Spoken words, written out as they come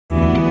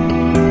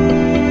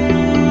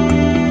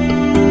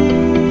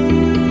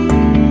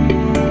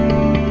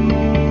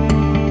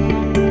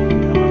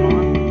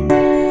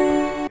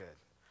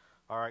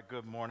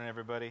Good morning,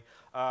 everybody.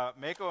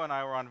 Mako and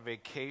I were on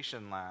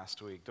vacation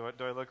last week. Do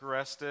I look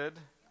rested?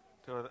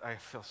 I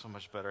feel so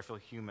much better. I feel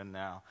human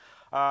now.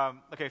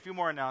 Okay, a few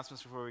more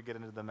announcements before we get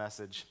into the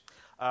message.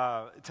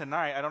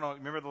 Tonight, I don't know,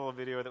 remember the little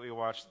video that we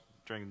watched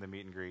during the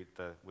meet and greet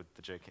with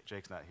the Jake?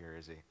 Jake's not here,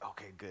 is he?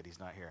 Okay, good, he's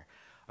not here.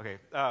 Okay,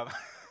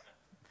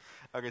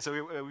 okay,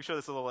 so we show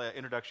this little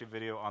introductory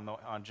video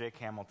on Jake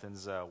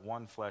Hamilton's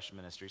One Flesh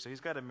ministry. So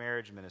he's got a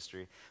marriage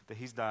ministry that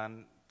he's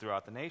done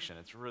throughout the nation.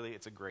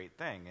 It's a great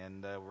thing,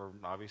 and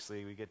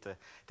we get to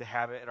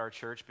have it at our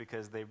church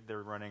because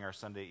they're running our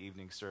Sunday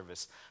evening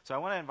service. So I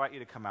want to invite you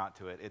to come out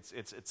to it.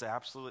 It's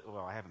absolutely,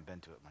 well, I haven't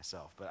been to it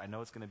myself, but I know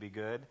it's going to be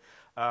good.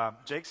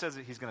 Jake says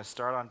that he's going to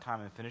start on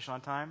time and finish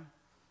on time.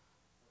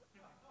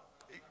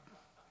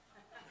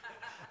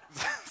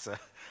 So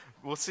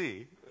we'll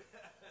see.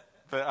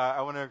 But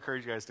I want to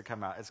encourage you guys to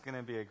come out. It's going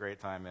to be a great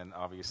time, and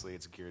obviously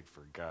it's geared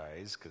for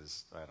guys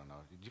because, I don't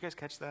know. Did you guys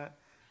catch that?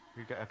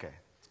 Okay.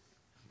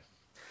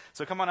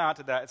 So come on out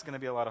to that. It's going to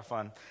be a lot of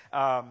fun.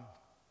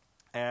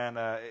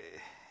 The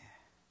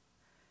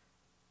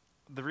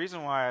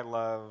reason why I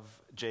love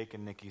Jake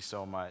and Nikki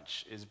so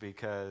much is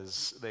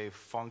because they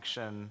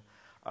function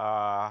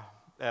at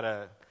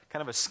a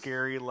kind of a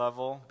scary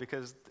level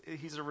because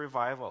he's a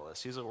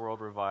revivalist. He's a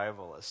world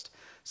revivalist.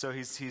 So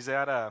he's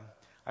at a...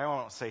 I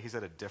won't say he's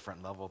at a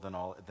different level than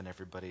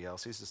everybody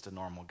else. He's just a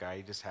normal guy.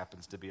 He just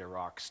happens to be a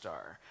rock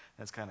star.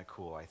 That's kind of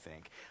cool, I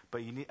think.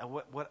 But you need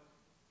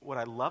what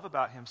I love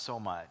about him so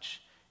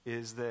much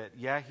is that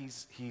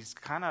he's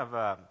kind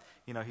of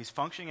he's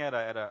functioning at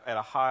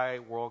a high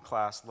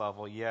world-class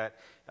level. Yet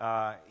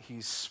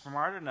he's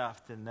smart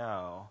enough to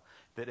know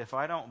that if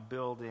I don't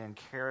build in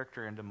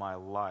character into my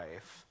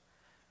life,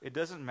 it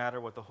doesn't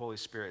matter what the Holy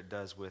Spirit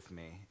does with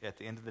me. At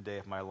the end of the day,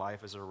 if my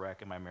life is a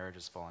wreck and my marriage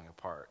is falling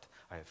apart,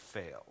 I have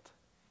failed.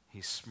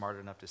 He's smart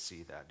enough to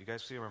see that. Do you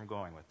guys see where I'm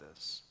going with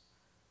this?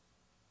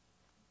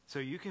 So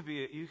you could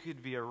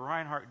be a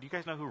Reinhard. Do you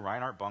guys know who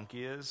Reinhard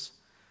Bonnke is?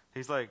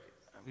 He's like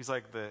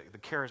the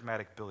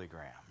charismatic Billy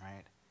Graham,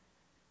 right?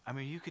 I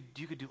mean, you could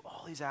do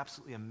all these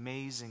absolutely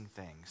amazing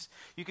things.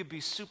 You could be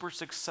super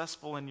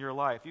successful in your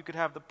life. You could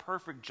have the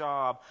perfect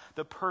job,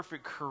 the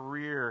perfect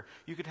career.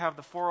 You could have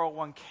the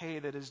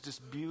 401k that is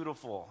just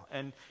beautiful,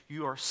 and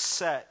you are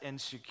set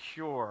and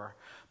secure.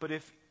 But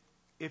if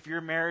your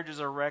marriage is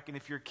a wreck, and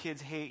if your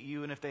kids hate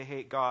you, and if they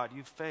hate God,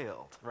 you've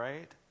failed,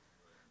 right?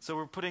 So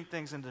we're putting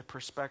things into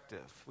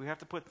perspective. We have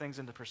to put things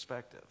into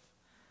perspective,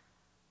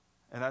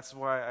 and that's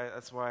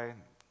why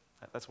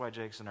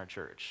Jake's in our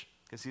church.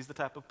 Because he's the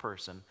type of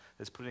person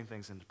that's putting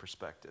things into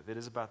perspective. It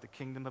is about the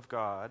kingdom of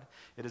God.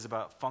 It is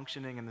about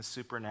functioning in the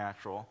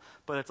supernatural.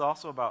 But it's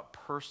also about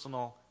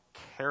personal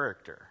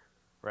character,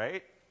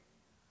 right?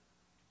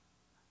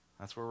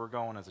 That's where we're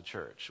going as a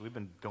church. We've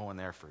been going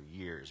there for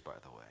years, by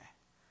the way.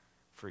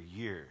 For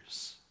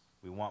years.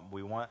 We want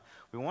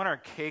our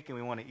cake and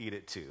we want to eat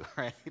it too,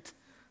 right?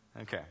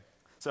 Okay.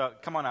 So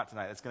come on out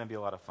tonight. It's going to be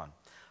a lot of fun.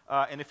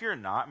 And if you're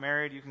not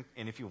married,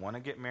 and if you want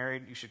to get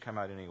married, you should come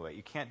out anyway.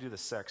 You can't do the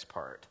sex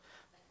part.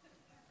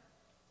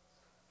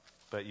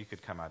 But you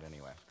could come out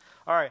anyway.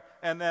 All right,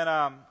 and then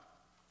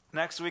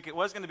next week it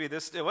was going to be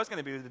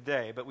the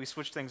day, but we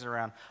switched things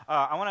around.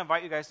 I want to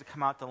invite you guys to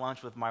come out to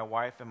lunch with my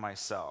wife and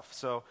myself.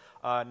 So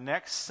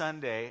next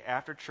Sunday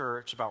after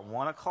church, about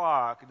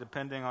 1:00,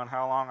 depending on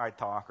how long I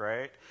talk,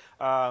 right?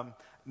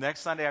 Next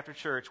Sunday after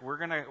church, we're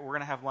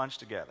gonna have lunch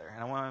together,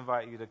 and I want to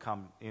invite you to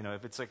come. You know,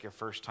 if it's like your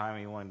first time,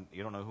 and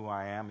you don't know who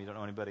I am, you don't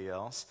know anybody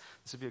else,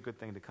 this would be a good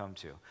thing to come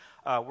to.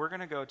 We're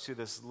gonna go to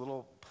this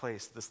little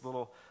place, this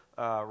little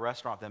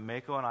restaurant that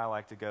Mako and I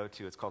like to go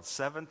to. It's called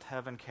Seventh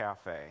Heaven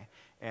Cafe,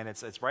 and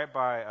it's right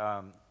by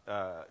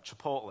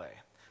Chipotle.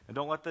 And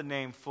don't let the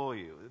name fool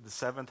you. The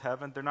Seventh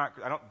Heaven, they're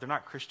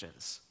not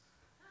Christians.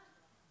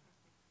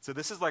 So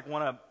this is like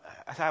I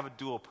have a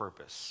dual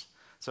purpose.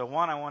 So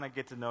one, I want to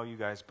get to know you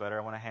guys better.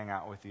 I want to hang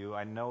out with you.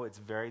 I know it's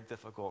very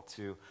difficult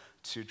to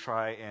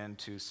try and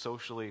to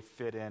socially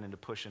fit in and to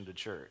push into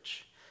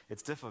church.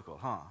 It's difficult,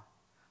 huh?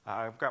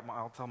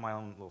 I'll tell my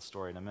own little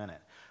story in a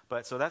minute.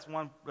 But so that's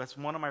one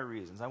of my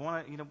reasons. I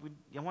want to eat.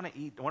 I want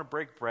to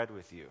break bread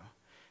with you.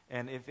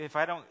 And if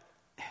I don't,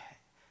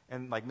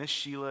 and like Miss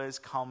Sheila is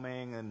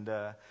coming,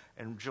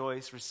 and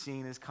Joyce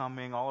Racine is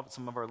coming.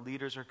 Some of our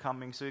leaders are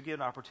coming. So you get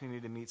an opportunity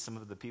to meet some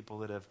of the people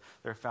that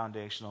are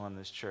foundational in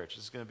this church.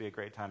 This is going to be a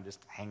great time just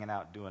hanging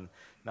out, doing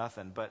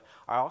nothing. But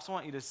I also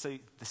want you to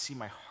see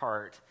my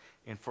heart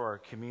for our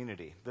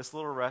community. This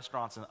little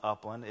restaurant's in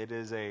Upland. It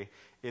is a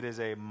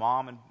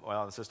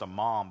it's just a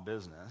mom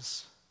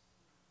business.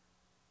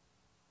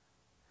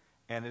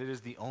 And it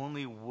is the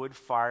only wood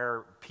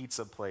fire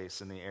pizza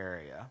place in the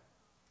area.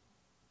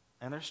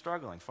 And they're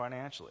struggling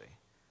financially.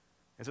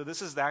 And so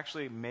this is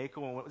actually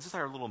this is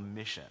our little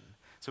mission.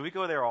 So we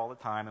go there all the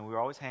time, and we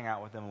always hang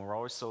out with them, and we're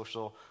always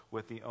social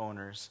with the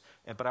owners.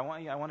 But I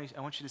want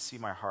you to see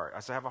my heart.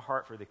 I have a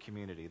heart for the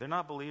community. They're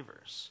not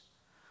believers.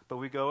 But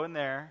we go in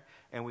there,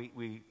 and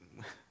we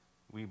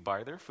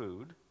buy their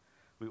food,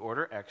 we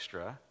order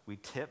extra, we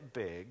tip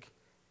big,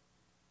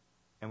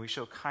 and we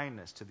show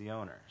kindness to the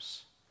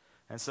owners.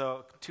 And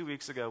so 2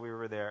 weeks ago we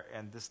were there,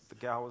 and the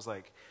gal was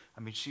like, I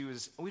mean,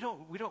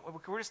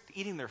 we're just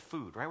eating their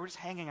food, right? We're just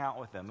hanging out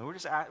with them. We're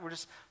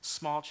just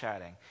small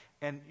chatting.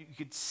 And you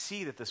could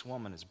see that this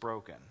woman is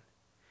broken.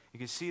 You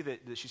can see that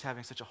she's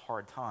having such a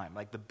hard time.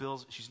 Like the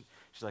bills, she's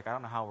like, I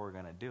don't know how we're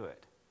going to do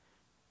it.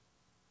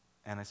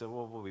 And I said,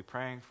 well, we'll be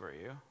praying for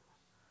you.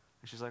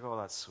 And she's like, oh,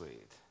 that's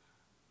sweet.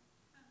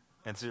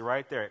 And so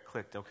right there it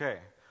clicked, okay.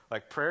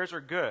 Like prayers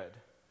are good,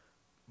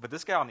 but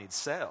this gal needs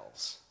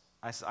sales.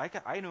 I said,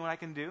 I know what I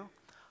can do.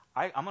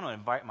 I'm going to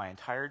invite my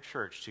entire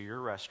church to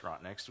your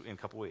restaurant in a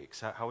couple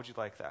weeks. How would you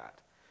like that?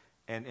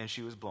 And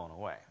she was blown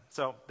away.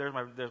 So there's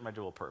my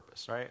dual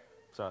purpose, right?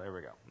 So there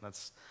we go.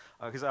 That's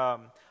because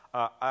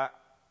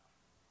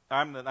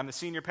I'm the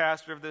senior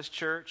pastor of this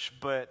church,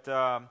 but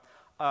I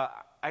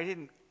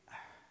didn't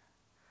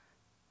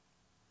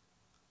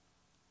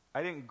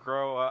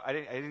grow up. I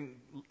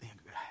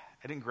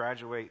didn't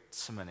graduate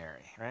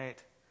seminary,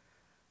 right?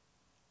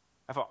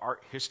 I have an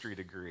art history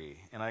degree,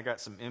 and I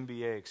got some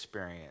MBA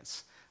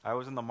experience. I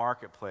was in the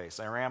marketplace.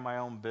 I ran my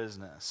own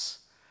business.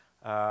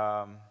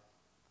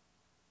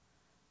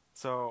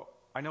 So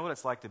I know what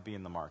it's like to be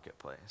in the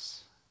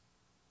marketplace.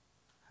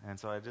 And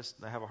so I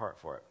have a heart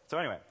for it. So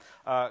anyway,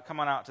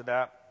 come on out to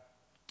that.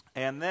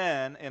 And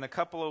then in a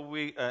couple of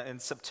weeks, in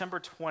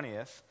September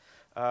 20th,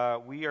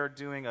 we are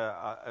doing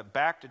a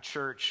Back to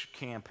Church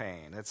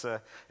campaign. It's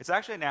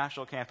actually a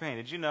national campaign.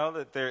 Did you know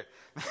that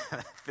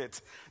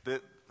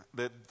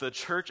the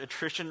church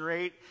attrition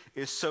rate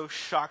is so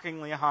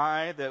shockingly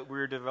high that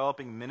we're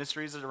developing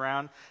ministries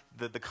around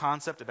the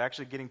concept of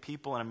actually getting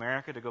people in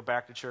America to go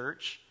back to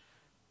church?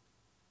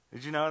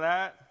 Did you know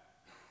that?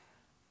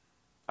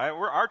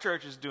 Our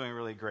church is doing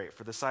really great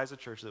for the size of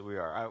church that we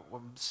are.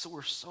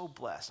 We're so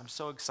blessed. I'm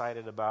so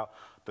excited about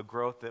the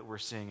growth that we're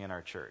seeing in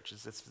our church.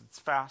 It's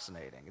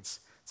fascinating. It's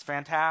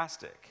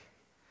fantastic.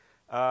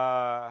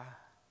 But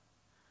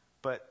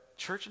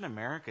church in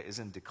America is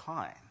in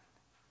decline.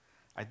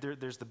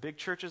 There's the big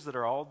churches that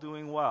are all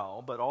doing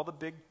well, but all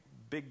the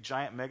big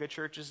giant mega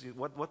churches,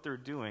 what they're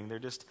doing,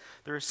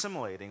 they're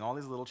assimilating all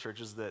these little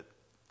churches that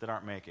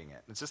aren't making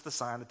it. It's just the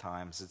sign of the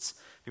times. If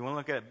you want to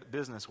look at it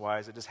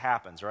business-wise, it just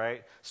happens,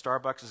 right?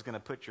 Starbucks is going to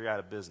put you out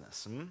of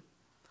business.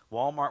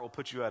 Walmart will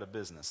put you out of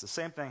business. The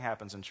same thing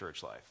happens in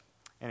church life.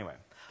 Anyway,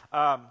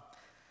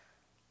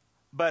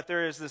 but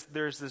there's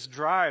this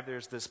drive,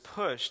 there's this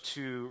push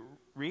to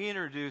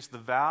reintroduce the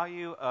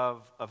value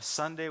of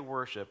Sunday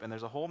worship, and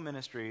there's a whole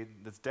ministry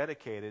that's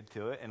dedicated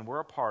to it, and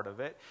we're a part of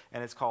it,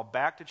 and it's called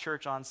Back to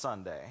Church on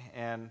Sunday.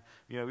 And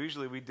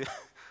usually we've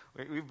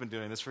been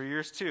doing this for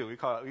years too.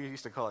 We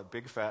used to call it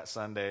Big Fat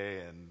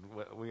Sunday and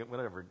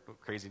whatever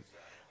crazy.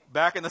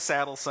 Back in the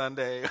Saddle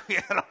Sunday. We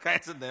had all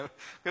kinds of them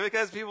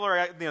because people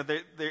are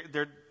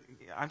they're.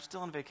 I'm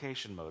still in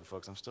vacation mode,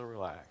 folks. I'm still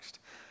relaxed.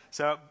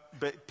 So,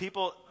 but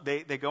people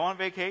they go on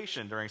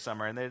vacation during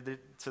summer, and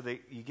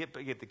you get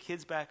the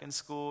kids back in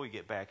school, you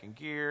get back in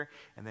gear,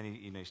 and then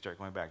you start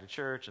going back to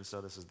church, and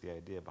so this is the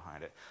idea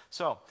behind it.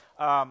 So,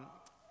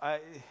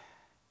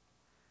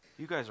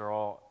 you guys are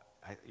all.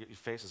 Your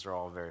faces are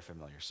all very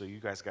familiar. So you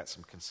guys got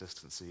some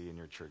consistency in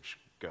your church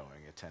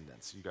going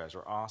attendance. You guys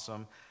are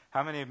awesome.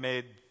 How many have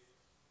made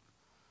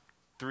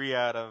 3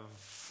 out of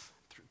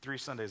 3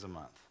 Sundays a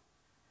month?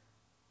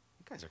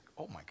 You guys are,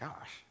 oh my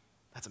gosh,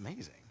 that's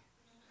amazing.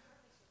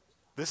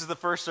 This is the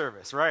first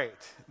service, right?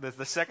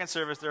 The second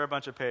service, they're a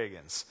bunch of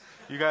pagans.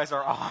 You guys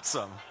are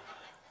awesome.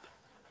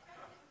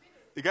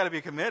 You got to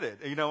be committed.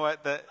 You know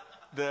what?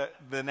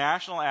 The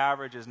national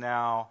average is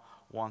now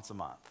once a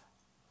month,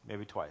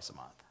 maybe twice a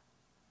month.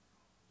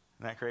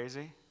 Isn't that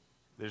crazy?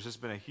 There's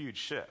just been a huge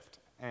shift.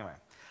 Anyway,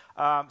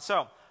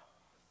 so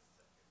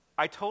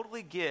I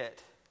totally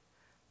get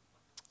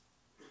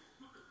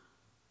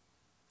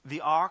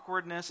the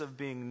awkwardness of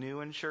being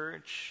new in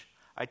church.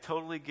 I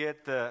totally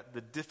get the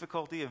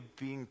difficulty of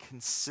being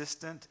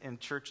consistent in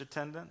church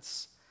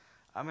attendance.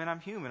 I mean, I'm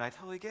human. I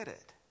totally get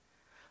it.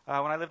 When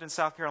I lived in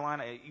South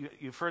Carolina,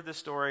 you've heard this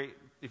story.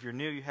 If you're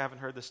new, you haven't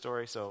heard this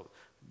story, so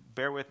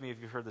bear with me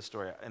if you've heard this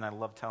story. And I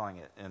love telling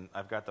it, and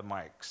I've got the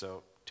mic,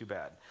 so too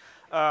bad.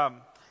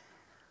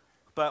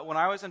 But when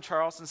I was in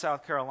Charleston,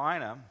 South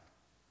Carolina,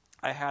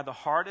 I had the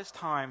hardest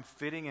time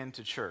fitting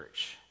into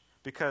church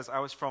because I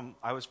was from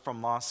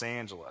Los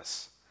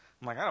Angeles.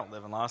 I'm like, I don't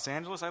live in Los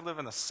Angeles. I live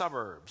in the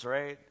suburbs,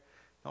 right?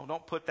 No,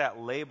 don't put that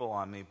label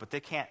on me. But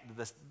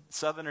the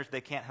Southerners, they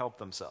can't help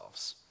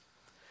themselves.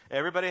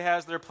 Everybody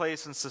has their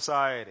place in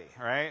society,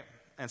 right?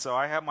 And so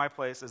I have my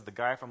place as the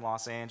guy from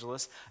Los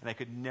Angeles, and I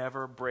could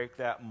never break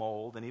that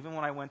mold. And even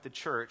when I went to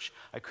church,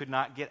 I could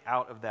not get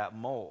out of that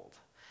mold.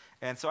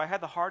 And so I had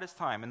the hardest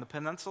time. In the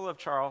peninsula of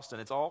Charleston,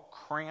 it's all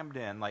crammed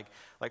in, like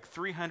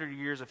 300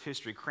 years of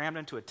history, crammed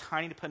into a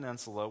tiny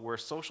peninsula where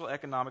social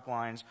economic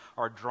lines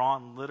are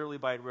drawn literally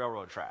by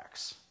railroad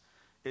tracks.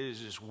 It is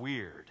just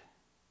weird.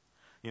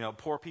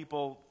 Poor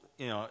people,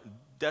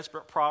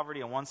 desperate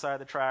poverty on one side of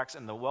the tracks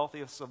and the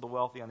wealthiest of the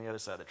wealthy on the other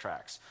side of the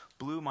tracks.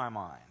 Blew my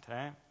mind,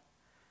 right?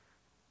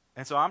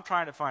 And so I'm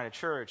trying to find a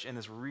church in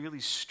this really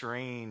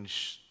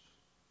strange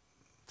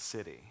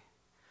city.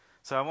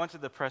 So I went to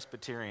the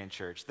Presbyterian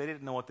church. They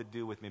didn't know what to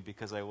do with me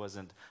because I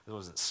wasn't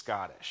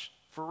Scottish.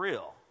 For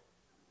real.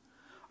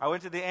 I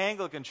went to the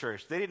Anglican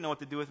church. They didn't know what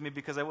to do with me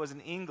because I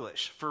wasn't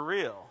English. For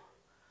real.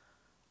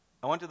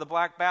 I went to the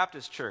Black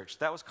Baptist church.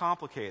 That was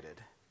complicated.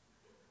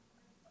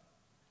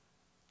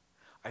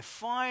 I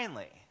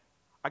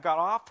got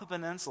off the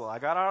peninsula. I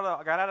got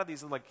out of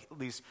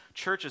these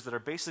churches that are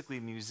basically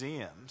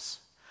museums.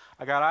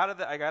 I got out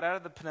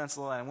of the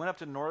peninsula and I went up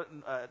to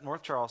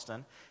North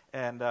Charleston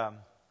and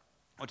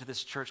went to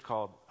this church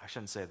called, I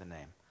shouldn't say the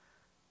name.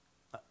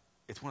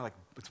 It's one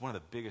of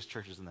the biggest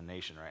churches in the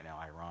nation right now,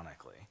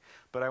 ironically.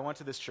 But I went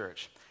to this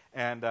church,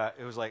 and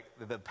it was like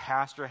the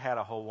pastor had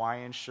a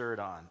Hawaiian shirt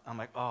on. I'm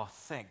like, oh,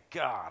 thank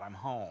God, I'm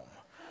home.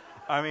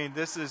 I mean,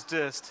 this is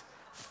just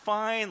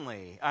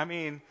finally. I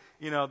mean,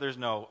 there's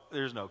no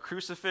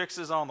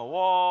crucifixes on the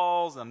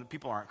walls, and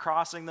people aren't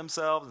crossing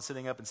themselves and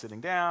sitting up and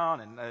sitting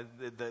down, and I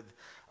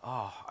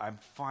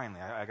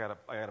got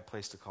a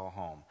place to call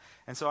home.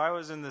 And so I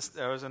was in this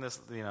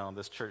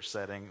this church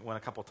setting. Went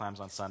a couple times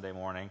on Sunday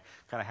morning.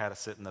 Kind of had to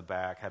sit in the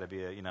back. Had to be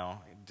it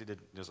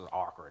was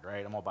awkward,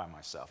 right? I'm all by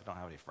myself. I don't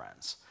have any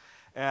friends.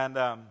 And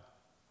all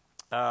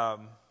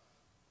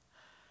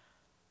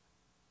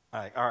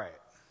right.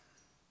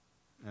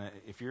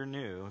 If you're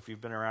new, if you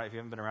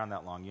haven't been around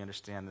that long, you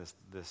understand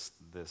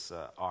this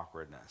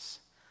awkwardness.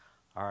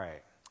 All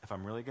right. If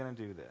I'm really going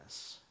to do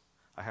this,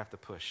 I have to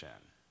push in.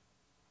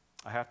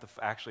 I have to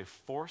actually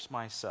force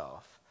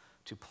myself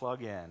to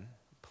plug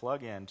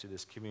into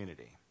this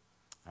community.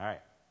 All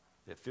right.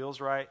 It feels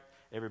right.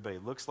 Everybody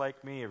looks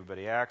like me.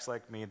 Everybody acts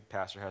like me. The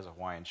pastor has a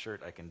Hawaiian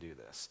shirt. I can do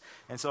this.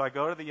 And so I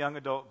go to the young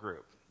adult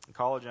group,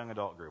 college young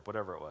adult group,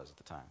 whatever it was at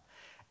the time.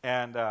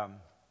 And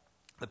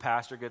the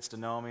pastor gets to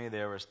know me.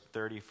 There was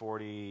 30,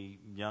 40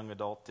 young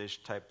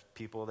adult-ish type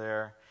people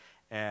there.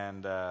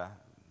 And the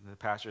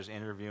pastor's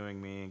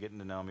interviewing me and getting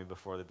to know me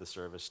before the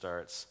service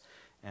starts.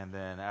 And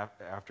then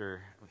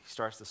after he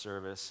starts the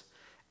service,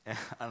 and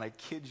I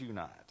kid you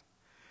not,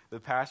 the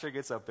pastor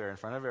gets up there in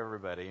front of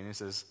everybody and he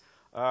says,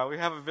 we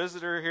have a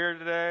visitor here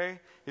today.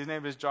 His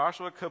name is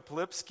Joshua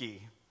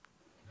Kaplipski.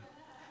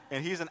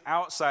 And he's an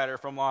outsider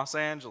from Los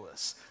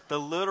Angeles. The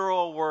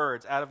literal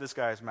words out of this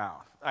guy's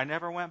mouth. I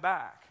never went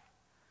back.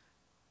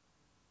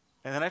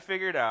 And then I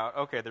figured out,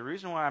 okay, the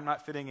reason why I'm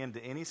not fitting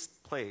into any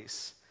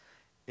place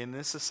in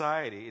this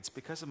society, it's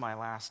because of my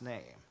last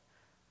name.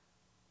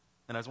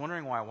 And I was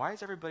wondering why. Why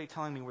is everybody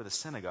telling me where the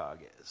synagogue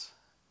is?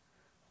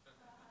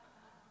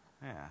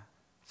 Yeah,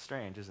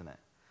 strange, isn't it?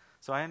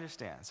 So I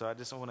understand. So I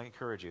just want to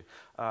encourage you.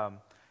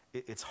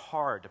 It's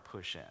hard to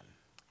push in.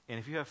 And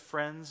if you have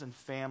friends and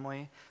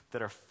family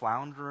that are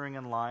floundering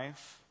in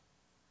life,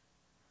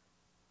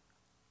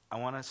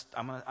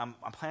 I'm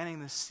planting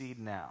this seed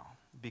now.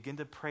 Begin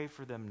to pray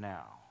for them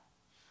now.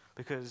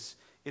 Because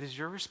it is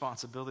your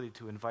responsibility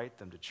to invite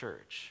them to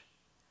church.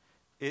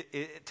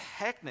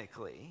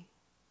 Technically,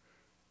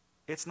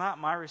 it's not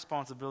my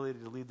responsibility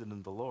to lead them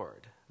to the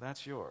Lord.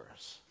 That's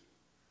yours.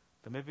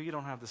 But maybe you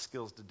don't have the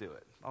skills to do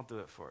it. I'll do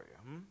it for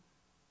you.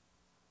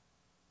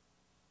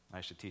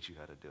 I should teach you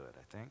how to do it,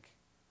 I think.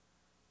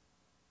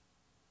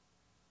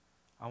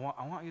 I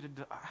want you to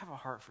I have a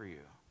heart for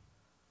you.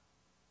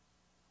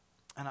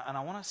 And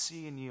I want to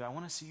see in you, I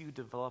want to see you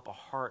develop a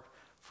heart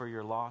for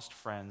your lost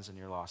friends and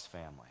your lost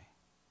family.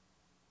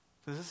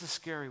 Because this is a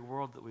scary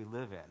world that we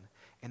live in.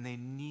 And they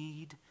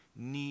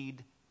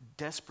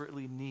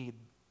desperately need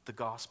the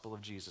gospel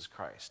of Jesus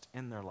Christ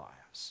in their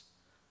lives.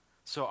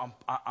 So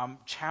I'm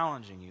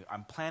challenging you.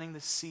 I'm planting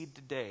this seed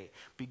today.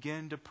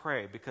 Begin to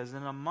pray, because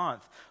in a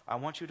month, I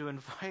want you to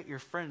invite your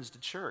friends to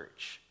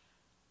church.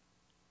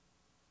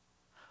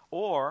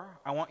 Or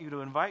I want you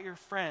to invite your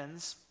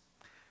friends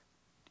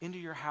into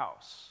your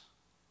house.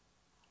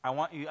 I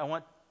want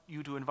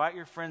you to invite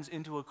your friends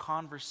into a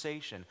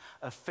conversation,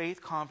 a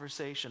faith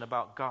conversation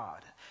about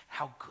God,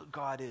 how good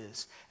God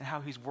is, and how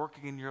he's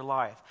working in your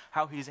life,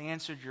 how he's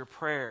answered your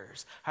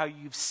prayers, how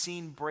you've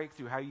seen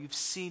breakthrough, how you've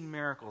seen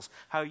miracles,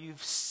 how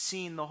you've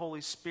seen the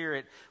Holy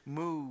Spirit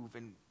move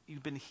and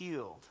you've been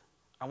healed.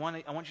 I want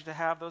you to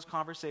have those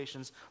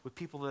conversations with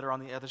people that are on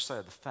the other side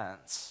of the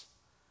fence.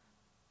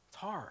 It's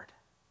hard.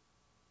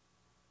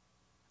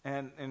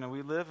 And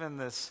we live in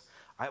this,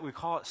 we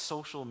call it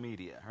social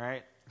media,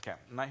 right? Okay,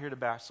 I'm not here to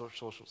bash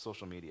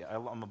social media.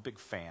 I'm a big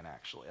fan,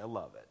 actually. I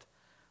love it.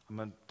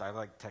 I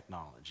like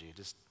technology.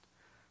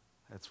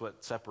 That's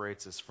what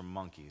separates us from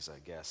monkeys, I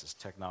guess, is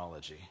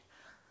technology.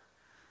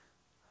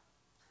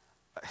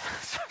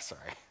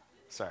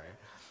 Sorry.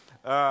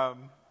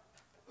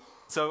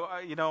 So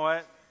you know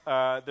what?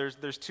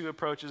 There's two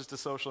approaches to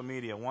social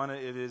media. One,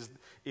 it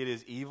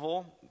is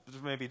evil, which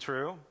may be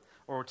true,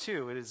 or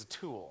two, it is a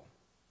tool.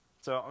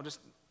 So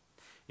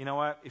you know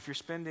what? If you're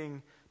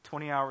spending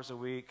 20 hours a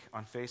week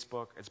on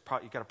Facebook,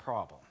 you've got a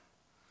problem.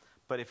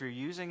 But if you're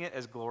using it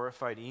as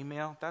glorified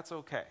email, that's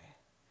okay.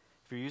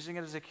 If you're using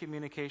it as a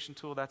communication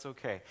tool, that's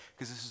okay.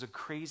 Because this is a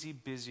crazy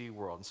busy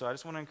world. And so I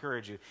just want to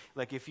encourage you,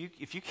 like if you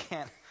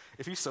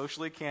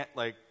socially can't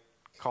like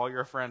call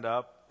your friend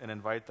up and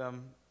invite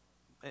them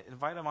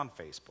on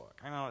Facebook.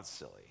 I know it's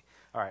silly.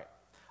 All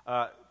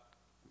right.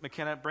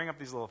 McKenna, bring up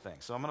these little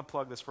things. So I'm going to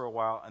plug this for a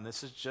while, and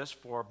this is just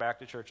for Back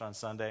to Church on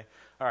Sunday.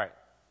 All right.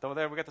 Over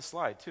there, we got the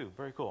slide, too.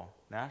 Very cool.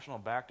 National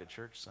Back to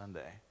Church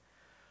Sunday.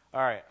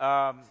 All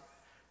right.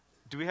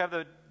 Do we have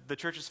the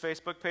church's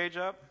Facebook page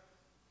up?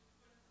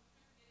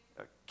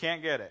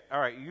 Can't get it. All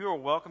right. You are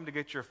welcome to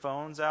get your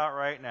phones out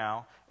right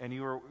now, and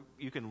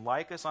you can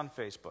like us on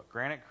Facebook,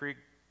 Granite Creek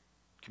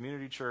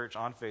Community Church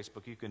on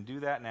Facebook. You can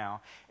do that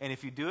now. And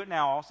if you do it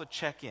now, also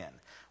check in.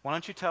 Why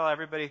don't you tell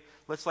everybody,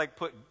 let's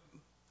put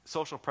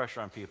social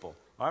pressure on people.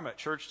 I'm at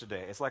church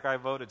today. It's like I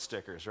voted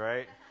stickers,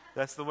 right?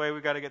 That's the way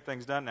we got to get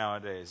things done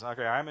nowadays.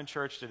 Okay, I'm in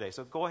church today.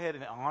 So go ahead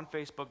and on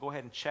Facebook, go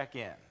ahead and check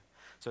in.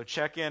 So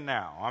check in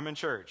now. I'm in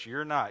church.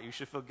 You're not. You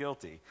should feel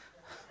guilty.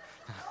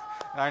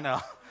 I know.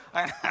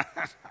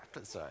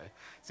 Sorry.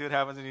 See what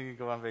happens when you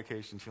go on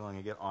vacation feeling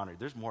you get honored.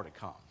 There's more to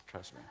come.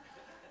 Trust me.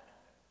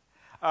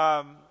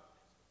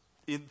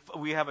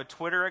 We have a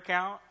Twitter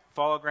account.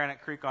 Follow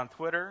Granite Creek on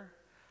Twitter.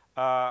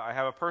 I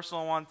have a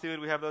personal one too.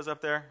 Do we have those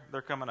up there?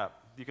 They're coming up.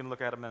 You can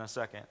look at them in a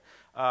second.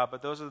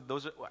 But those are.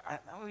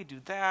 We do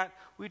that.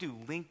 We do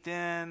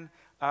LinkedIn.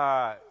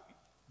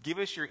 Give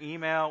us your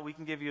email. We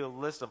can give you a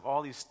list of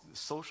all these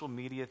social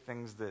media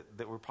things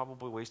that we're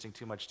probably wasting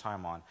too much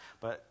time on.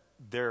 But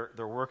they're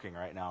working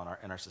right now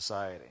in our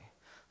society.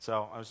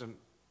 So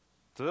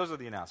those are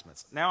the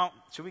announcements. Now,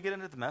 should we get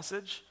into the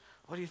message?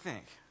 What do you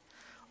think?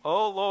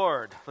 Oh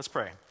Lord, let's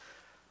pray.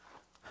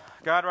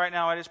 God, right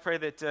now I just pray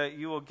that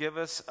you will give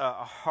us a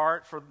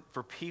heart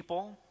for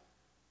people.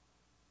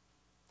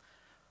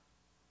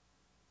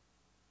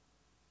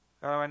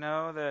 I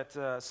know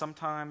that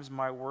sometimes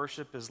my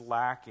worship is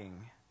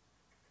lacking.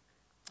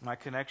 My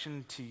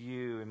connection to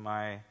you and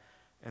my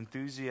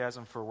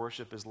enthusiasm for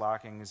worship is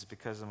lacking is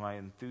because of my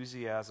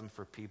enthusiasm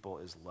for people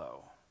is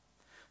low.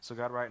 So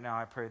God, right now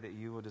I pray that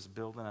you will just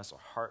build in us a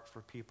heart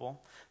for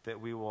people, that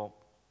we will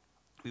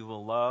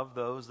love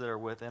those that are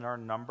within our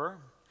number,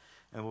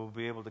 and we'll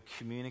be able to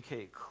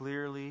communicate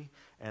clearly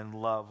and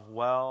love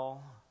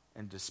well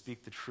and to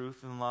speak the truth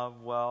in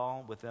love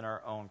well within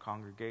our own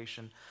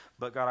congregation.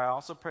 But God, I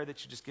also pray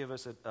that you just give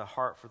us a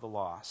heart for the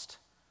lost.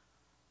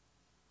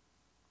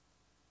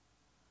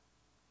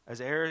 As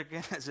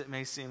arrogant as it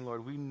may seem,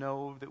 Lord, we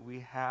know that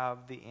we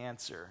have the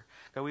answer.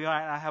 God, we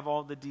might not have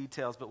all the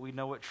details, but we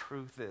know what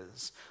truth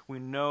is. We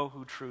know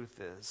who truth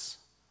is.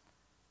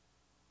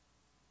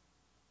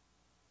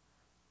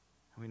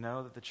 We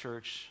know that the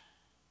church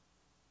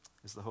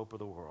is the hope of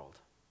the world.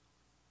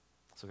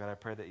 So God, I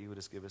pray that you would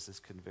just give us this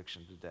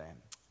conviction today.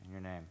 In your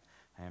name,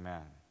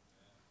 amen.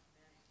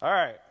 All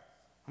right.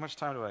 How much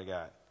time do I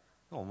got?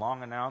 Little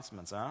long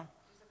announcements, huh?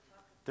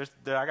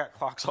 I got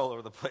clocks all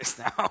over the place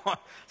now.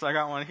 So I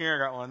got one here, I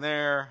got one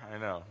there. I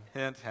know.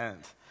 Hint,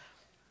 hint.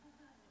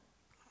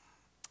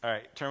 All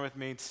right, turn with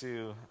me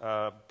to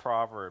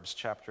Proverbs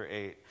chapter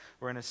 8.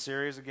 We're in a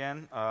series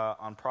again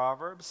on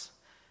Proverbs,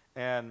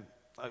 and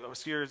a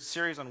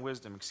series on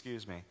wisdom,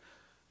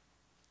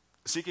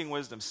 Seeking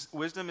wisdom.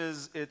 Wisdom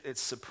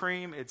it's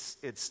supreme. It's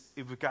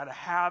we've got to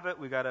have it.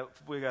 We got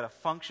to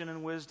function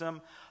in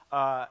wisdom.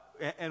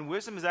 And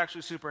wisdom is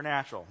actually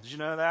supernatural. Did you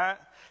know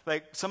that?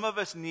 Like some of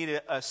us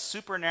need a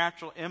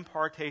supernatural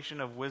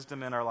impartation of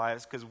wisdom in our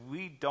lives because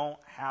we don't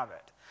have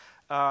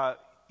it.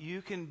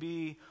 You can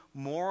be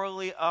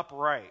morally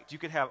upright. You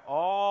could have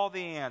all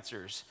the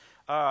answers.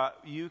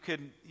 You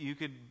could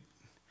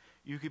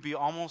be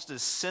almost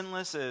as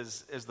sinless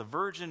as the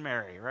Virgin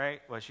Mary,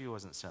 right? Well, she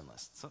wasn't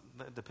sinless. So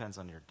that depends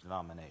on your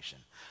denomination.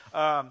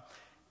 And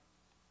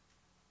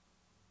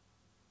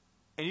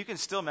you can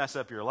still mess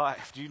up your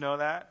life. Do you know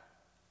that?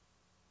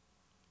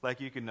 Like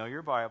you can know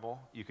your Bible,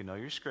 you can know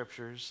your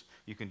scriptures,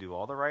 you can do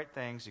all the right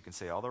things, you can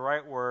say all the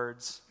right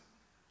words.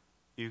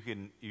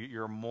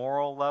 Your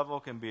moral level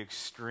can be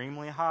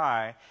extremely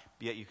high,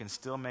 yet you can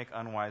still make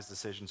unwise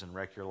decisions and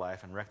wreck your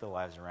life and wreck the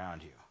lives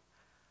around you.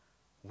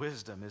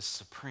 Wisdom is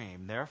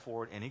supreme.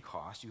 Therefore, at any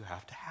cost, you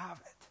have to have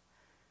it.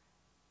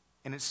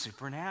 And it's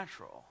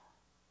supernatural.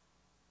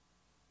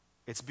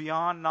 It's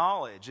beyond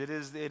knowledge. It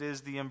is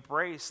the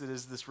embrace. It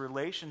is this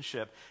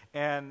relationship.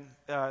 And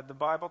the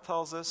Bible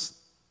tells us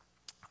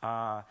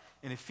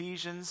in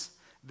Ephesians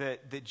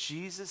that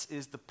Jesus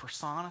is the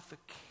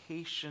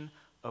personification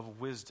of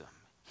wisdom.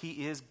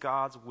 He is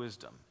God's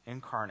wisdom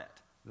incarnate.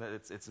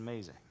 It's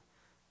amazing.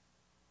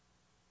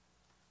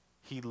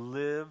 He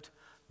lived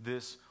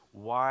this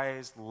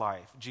wise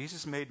life.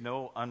 Jesus made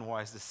no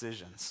unwise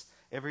decisions.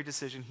 Every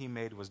decision he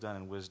made was done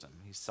in wisdom.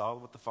 He saw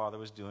what the Father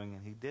was doing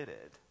and he did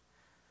it.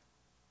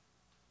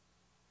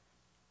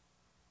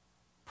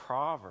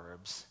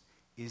 Proverbs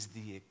is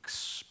the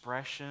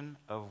expression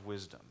of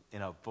wisdom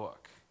in a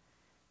book.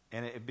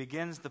 And it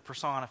begins the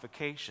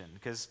personification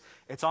because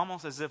it's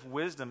almost as if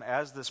wisdom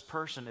as this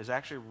person is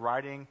actually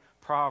writing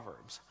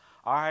Proverbs.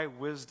 I,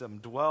 wisdom,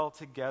 dwell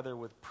together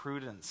with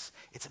prudence.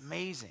 It's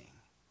amazing.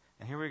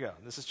 And here we go.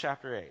 This is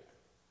chapter 8.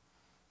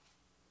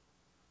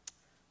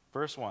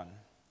 Verse 1.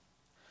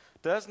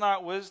 Does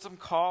not wisdom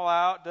call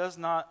out? Does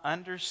not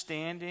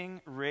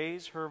understanding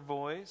raise her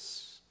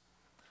voice?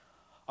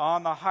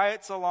 On the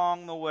heights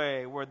along the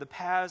way where the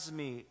paths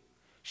meet,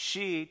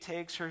 she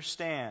takes her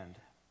stand.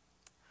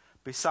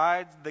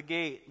 Beside the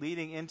gate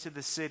leading into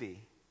the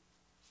city,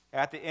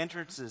 at the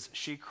entrances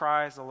she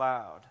cries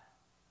aloud.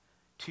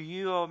 To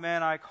you, O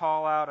men, I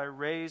call out, I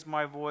raise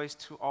my voice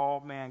to all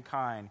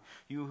mankind.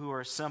 You who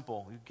are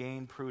simple, you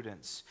gain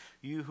prudence.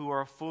 You who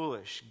are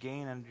foolish,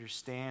 gain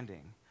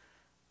understanding.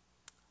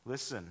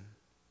 Listen,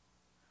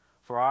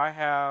 for I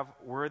have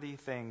worthy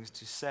things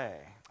to say.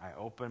 I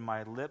open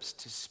my lips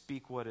to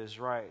speak what is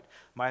right.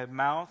 My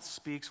mouth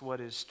speaks what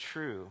is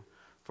true,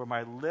 for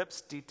my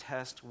lips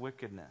detest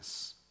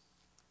wickedness.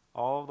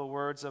 All the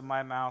words of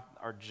my mouth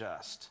are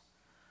just.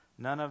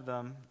 None of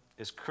them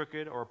is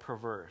crooked or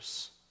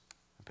perverse.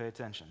 Pay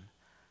attention.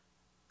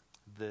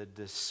 To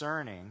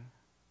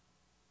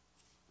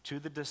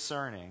the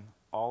discerning,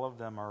 all of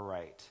them are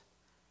right.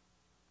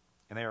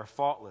 And they are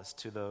faultless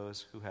to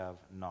those who have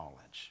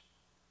knowledge.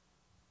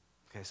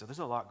 Okay, so there's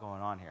a lot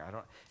going on here.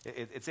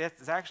 It's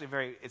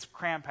actually it's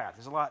cram-packed.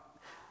 There's a lot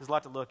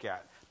to look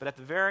at. But at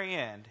the very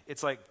end,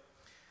 it's like,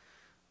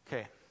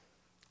 okay,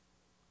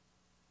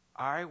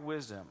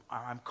 wisdom,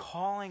 I'm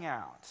calling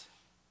out.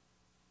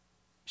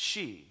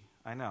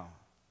 I know.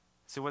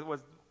 So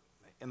what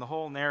in the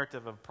whole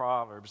narrative of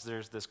Proverbs,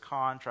 there's this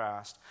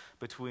contrast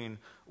between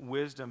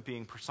wisdom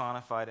being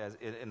personified as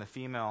in the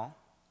female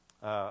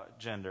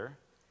gender,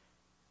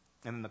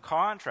 and the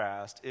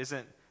contrast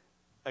isn't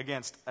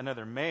against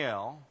another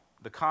male.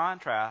 The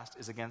contrast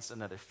is against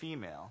another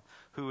female,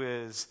 who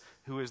is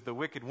the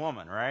wicked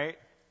woman, right?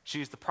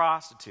 She's the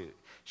prostitute.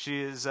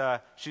 She's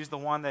the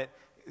one that.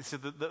 So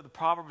the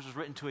Proverbs was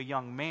written to a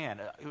young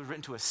man. It was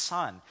written to a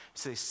son.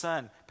 To say,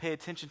 son, pay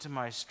attention to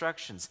my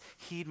instructions.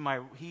 Heed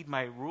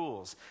my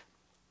rules.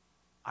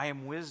 I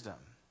am wisdom.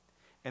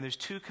 And there's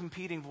two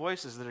competing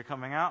voices that are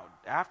coming out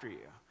after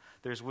you.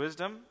 There's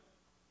wisdom,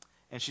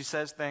 and she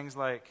says things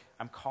like,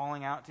 I'm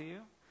calling out to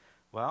you.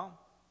 Well,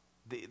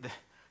 the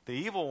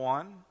evil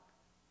one,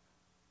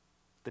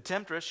 the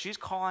temptress, she's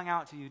calling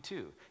out to you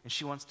too. And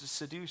she wants to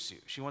seduce you.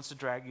 She wants to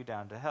drag you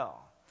down to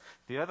hell.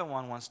 The other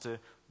one wants to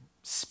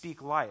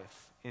speak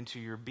life into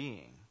your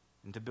being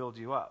and to build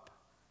you up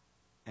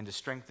and to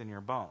strengthen your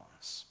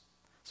bones.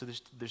 So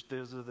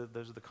those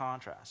are the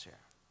contrasts here.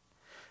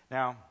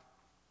 Now,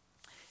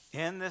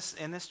 in this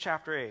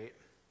chapter 8,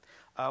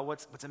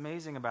 what's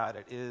amazing about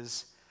it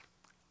is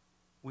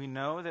we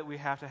know that we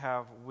have to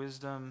have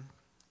wisdom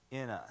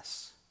in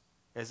us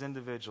as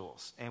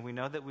individuals, and we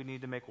know that we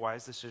need to make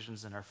wise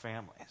decisions in our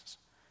families.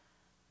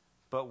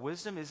 But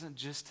wisdom isn't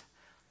just,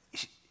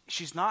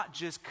 she's not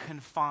just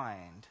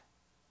confined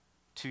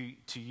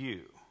to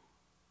you.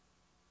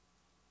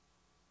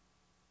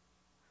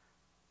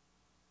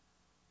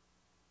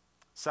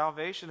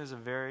 Salvation is a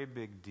very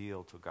big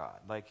deal to God.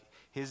 Like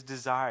his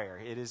desire,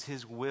 it is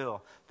his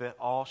will that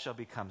all shall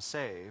become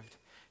saved.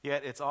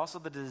 Yet it's also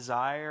the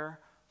desire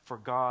for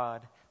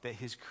God that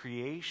his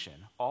creation,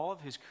 all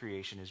of his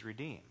creation, is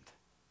redeemed.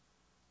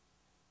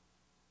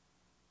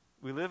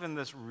 We live in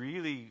this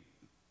really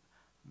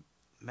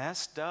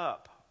messed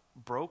up,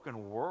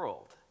 broken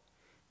world.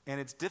 And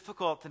it's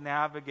difficult to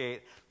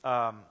navigate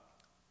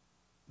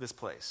this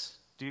place.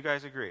 Do you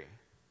guys agree?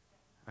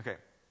 Okay,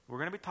 we're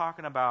going to be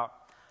talking about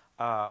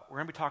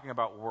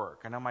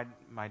work. I know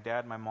my dad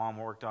and my mom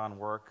worked on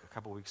work a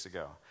couple weeks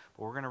ago,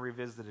 but we're going to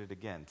revisit it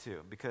again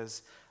too,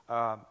 because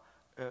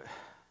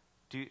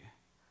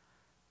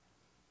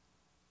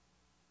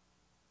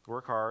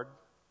work hard,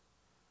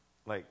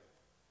 like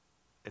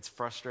it's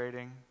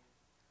frustrating,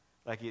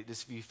 like you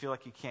feel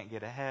like you can't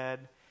get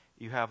ahead.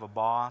 You have a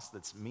boss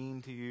that's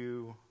mean to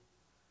you,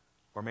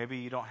 or maybe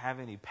you don't have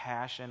any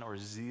passion or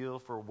zeal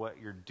for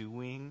what you're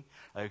doing,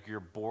 like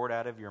you're bored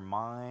out of your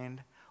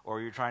mind,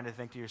 or you're trying to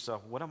think to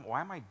yourself,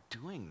 why am I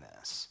doing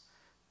this?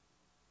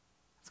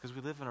 It's because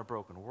we live in a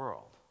broken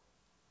world.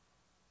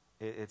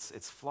 It's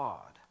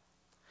flawed.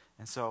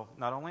 And so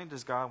not only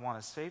does God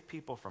want to save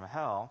people from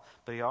hell,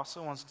 but he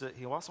also wants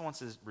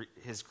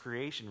his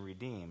creation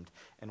redeemed,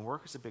 and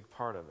work is a big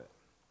part of it.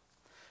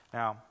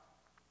 Now,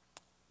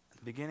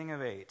 beginning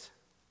of 8,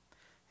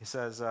 he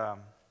says,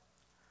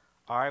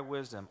 I,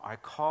 wisdom, I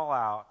call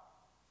out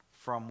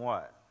from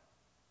what?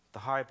 The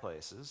high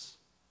places.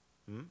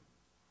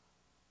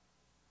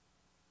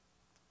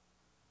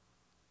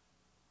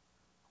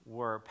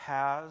 Where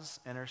paths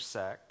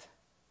intersect.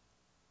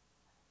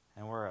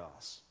 And where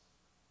else?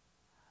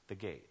 The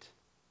gate.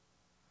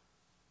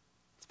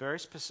 It's very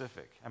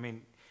specific. I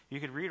mean,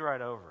 you could read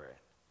right over it.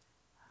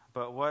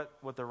 But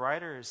what the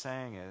writer is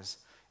saying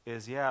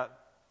is yeah,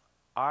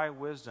 I,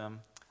 wisdom,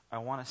 I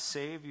want to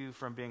save you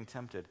from being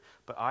tempted,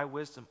 but I,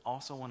 wisdom,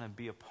 also want to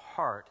be a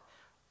part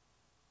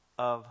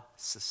of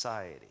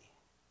society.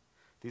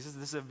 This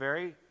is a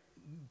very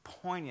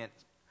poignant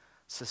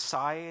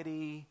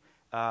society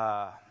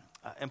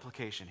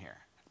implication here.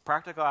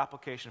 Practical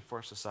application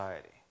for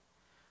society.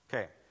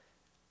 Okay,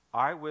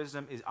 I,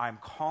 wisdom, I'm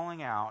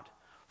calling out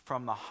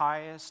from the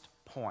highest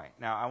point.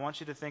 Now, I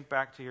want you to think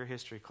back to your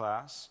history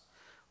class.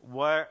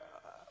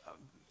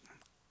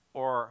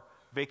 Or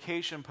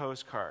vacation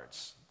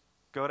postcards.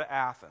 Go to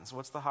Athens.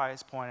 What's the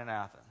highest point in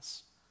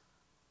Athens?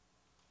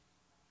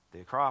 The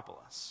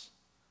Acropolis.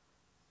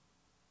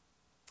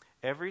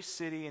 Every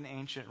city in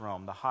ancient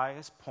Rome, the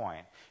highest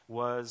point,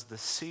 was the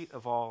seat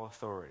of all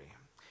authority.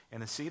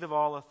 And the seat of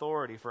all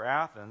authority for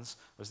Athens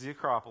was the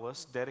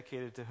Acropolis,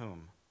 dedicated to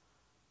whom?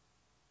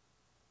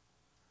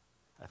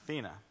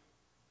 Athena,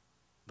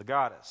 the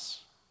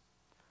goddess.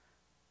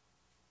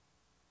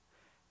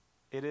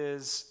 It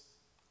is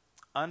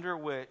under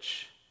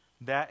which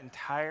that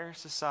entire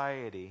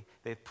society,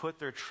 they put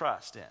their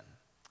trust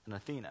in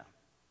Athena.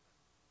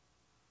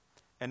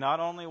 And not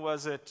only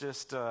was it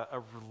just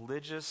a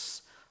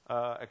religious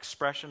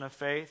expression of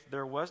faith,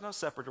 there was no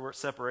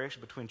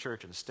separation between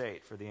church and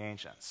state for the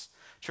ancients.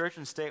 Church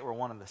and state were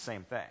one and the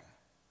same thing.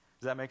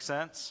 Does that make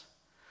sense?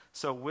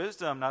 So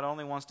wisdom not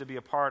only wants to be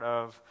a part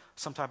of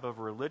some type of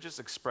religious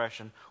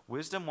expression,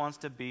 wisdom wants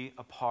to be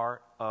a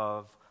part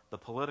of the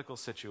political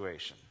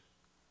situation.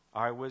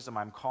 All right, wisdom,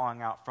 I'm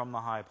calling out from the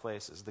high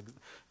places.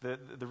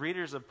 The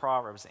readers of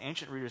Proverbs, the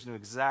ancient readers, knew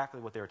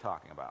exactly what they were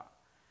talking about.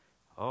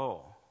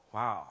 Oh,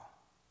 wow.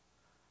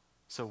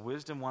 So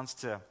wisdom wants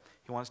to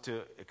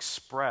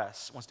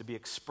be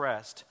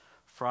expressed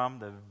from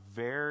the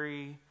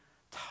very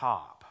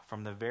top,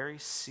 from the very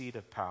seat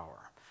of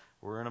power.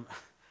 You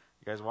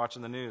guys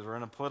watching the news, we're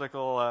in a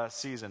political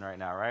season right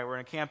now, right? We're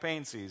in a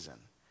campaign season.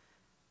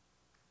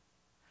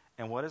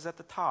 And what is at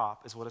the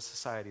top is what a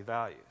society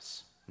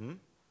values.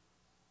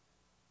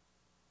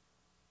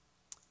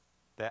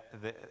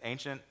 The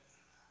ancient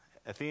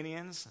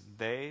Athenians,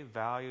 they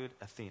valued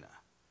Athena.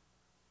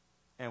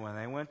 And when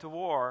they went to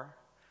war,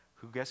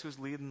 guess who's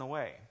leading the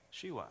way?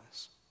 She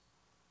was.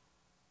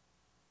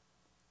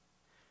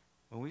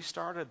 When we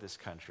started this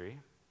country,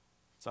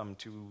 some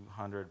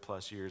 200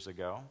 plus years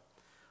ago,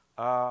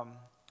 what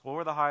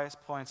were the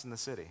highest points in the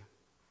city?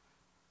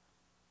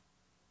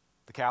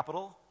 The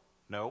Capitol?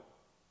 Nope.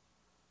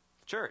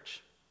 The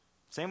church.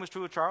 Same was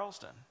true of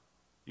Charleston.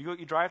 You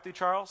drive through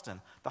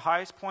Charleston, the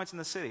highest points in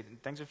the city.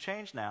 Things have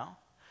changed now.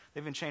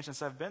 They've been changed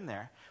since I've been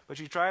there. But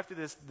you drive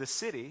through the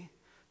city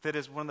that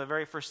is one of the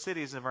very first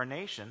cities of our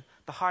nation,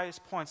 the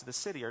highest points of the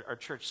city are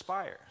church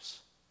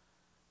spires.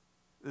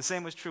 The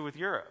same was true with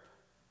Europe.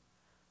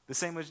 The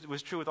same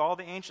was true with all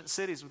the ancient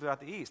cities throughout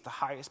the East. The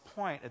highest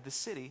point of the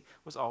city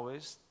was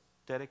always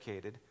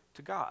dedicated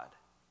to God.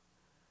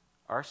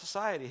 Our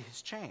society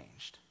has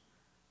changed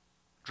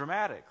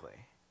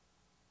dramatically.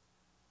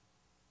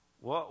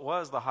 What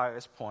was the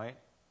highest point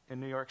in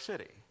New York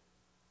City?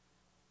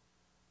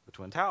 The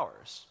Twin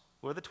Towers.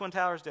 What are the Twin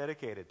Towers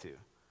dedicated to?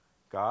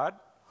 God?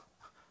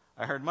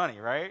 I heard money,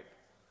 right?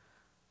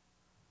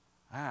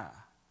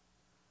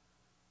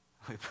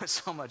 We put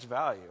so much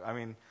value. I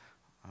mean,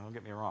 don't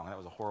get me wrong, that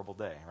was a horrible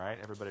day, right?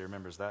 Everybody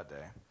remembers that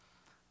day.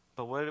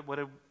 But what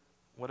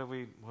have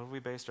we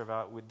based our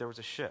value? There was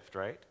a shift,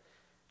 right?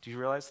 Do you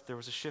realize that there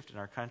was a shift in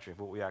our country of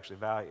what we actually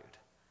valued?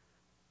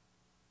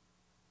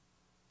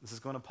 This is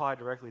going to apply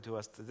directly to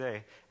us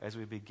today as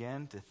we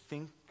begin to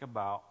think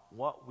about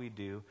what we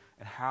do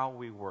and how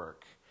we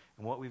work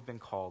and what we've been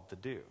called to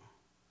do.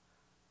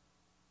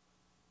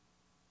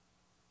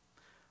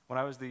 When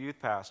I was the youth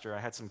pastor,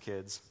 I had some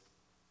kids,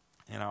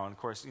 and of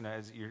course,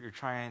 as you're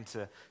trying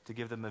to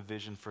give them a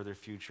vision for their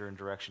future and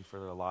direction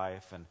for their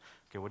life, and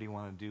okay, what do you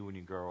want to do when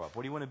you grow up?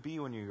 What do you want to be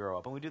when you grow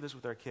up? And we do this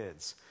with our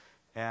kids.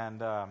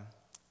 And I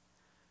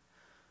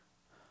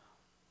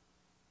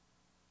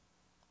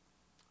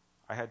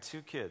had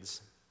two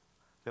kids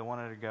that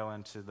wanted to go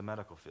into the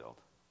medical field.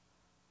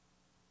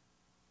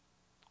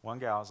 One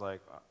gal was like,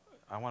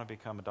 I want to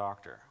become a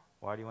doctor.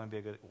 Why do you want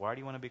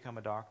to become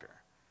a doctor?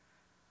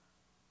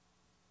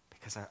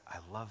 Because I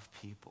love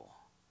people.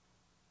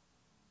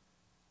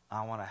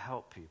 I want to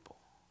help people.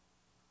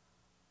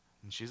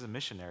 And she's a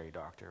missionary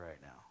doctor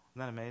right now. Isn't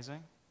that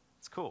amazing?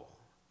 It's cool.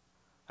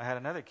 I had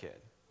another kid.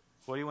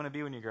 What do you want to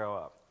be when you grow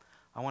up?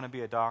 I want to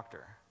be a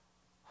doctor.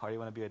 Why do you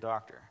want to be a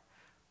doctor?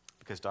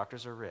 Because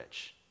doctors are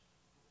rich.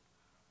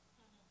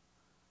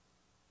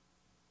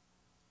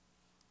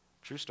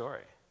 True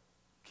story.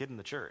 Kid in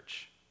the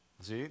church.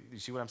 You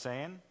see what I'm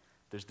saying?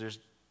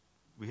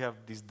 We have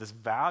this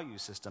value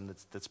system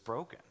that's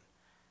broken.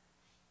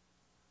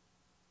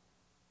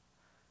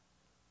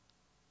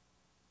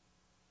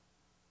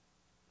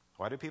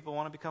 Why do people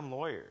want to become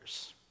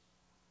lawyers?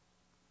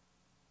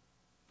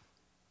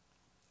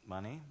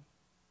 Money.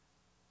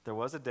 There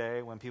was a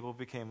day when people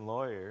became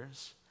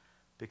lawyers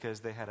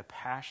because they had a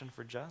passion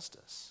for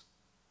justice.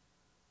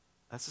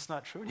 That's just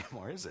not true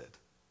anymore, is it?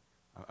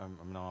 I'm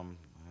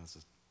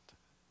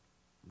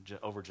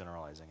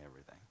overgeneralizing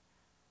everything.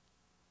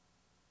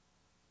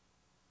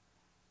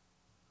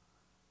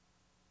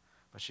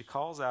 But she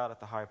calls out at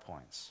the high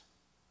points.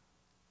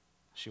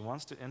 She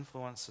wants to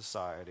influence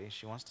society.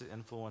 She wants to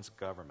influence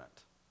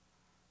government.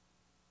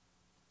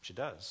 She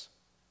does.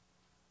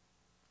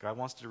 God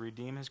wants to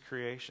redeem his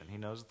creation. He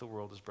knows that the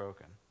world is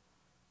broken.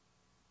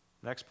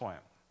 Next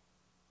point.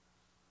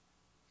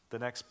 The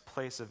next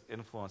place of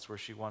influence where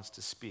she wants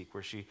to speak,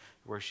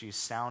 where she's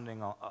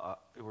sounding,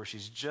 where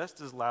she's just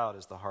as loud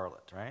as the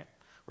harlot, right?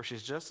 where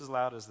she's just as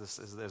loud as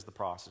as the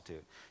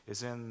prostitute,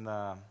 is in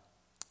the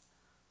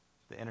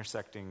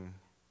intersecting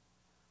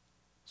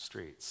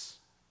streets.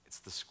 It's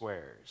the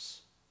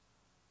squares.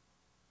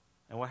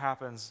 And what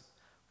happens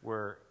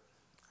where,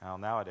 well,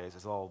 nowadays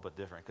it's all but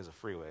different because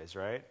of freeways,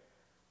 right?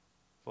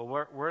 But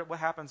what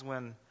happens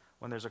when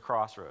there's a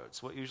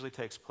crossroads? What usually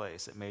takes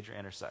place at major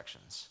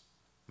intersections,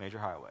 major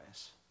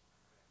highways?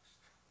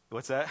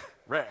 What's that?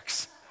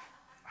 Wrecks.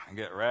 I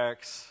get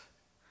wrecks.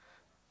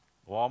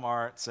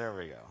 Walmarts, there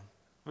we go.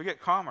 We get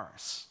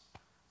commerce.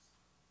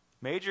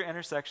 Major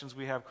intersections,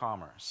 we have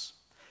commerce.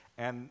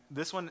 And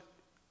this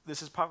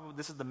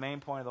is the main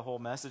point of the whole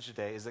message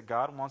today, is that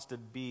God wants to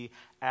be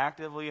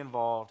actively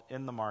involved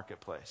in the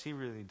marketplace. He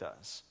really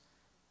does.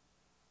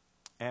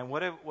 And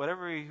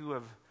whatever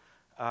you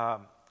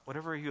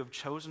have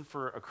chosen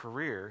for a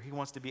career, he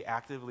wants to be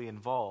actively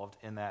involved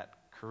in that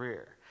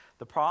career.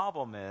 The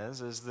problem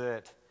is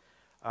that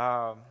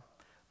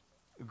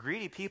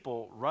greedy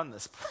people run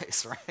this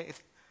place,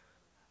 right?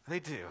 They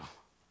do.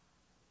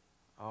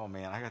 Oh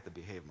man, I got to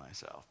behave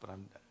myself, but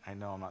I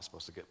know I'm not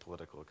supposed to get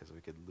political because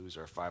we could lose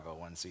our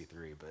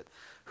 501c3, but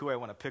who I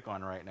want to pick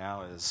on right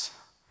now is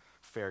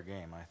fair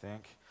game, I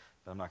think,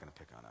 but I'm not going to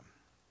pick on him.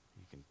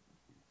 You can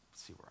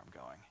see where I'm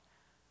going.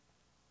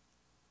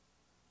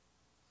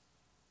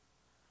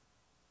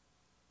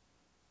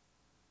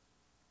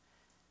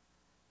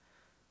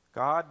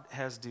 God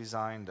has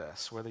designed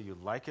us, whether you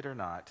like it or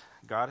not,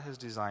 God has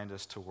designed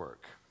us to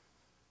work.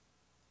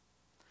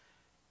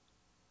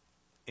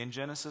 In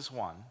Genesis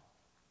 1,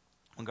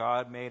 when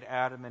God made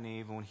Adam and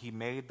Eve, when he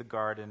made the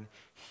garden,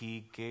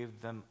 he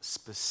gave them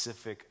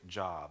specific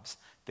jobs.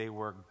 They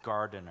were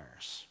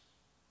gardeners.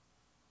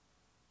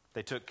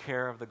 They took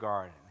care of the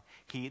garden.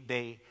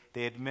 They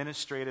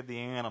administrated the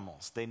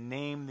animals. They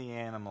named the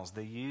animals.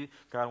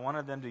 God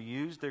wanted them to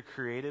use their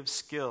creative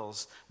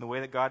skills in the way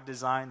that God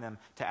designed them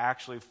to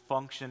actually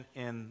function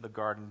in the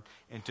garden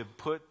and to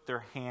put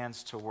their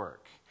hands to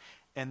work.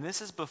 And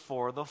this is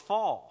before the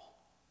fall,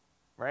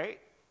 right?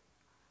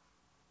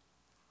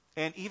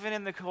 And even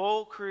in the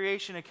whole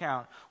creation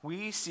account,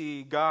 we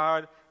see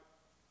God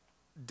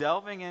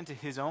delving into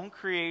his own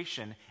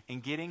creation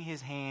and getting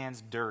his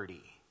hands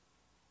dirty.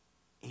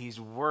 He's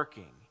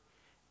working.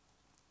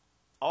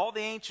 All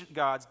the ancient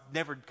gods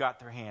never got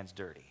their hands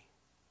dirty.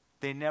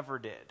 They never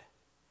did.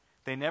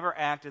 They never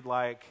acted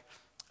like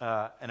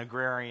an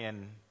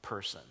agrarian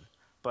person.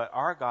 But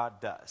our God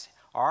does.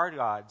 Our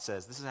God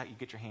says, this is how you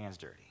get your hands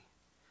dirty.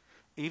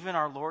 Even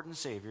our Lord and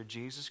Savior,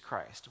 Jesus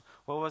Christ,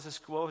 what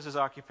was his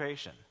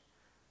occupation?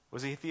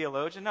 Was he a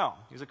theologian? No,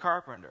 he was a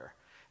carpenter.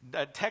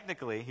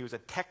 Technically, he was a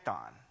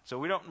tekton. So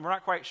we're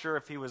not quite sure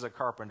if he was a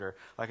carpenter,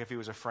 like if he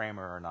was a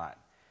framer or not.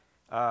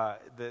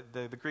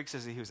 The Greek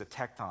says that he was a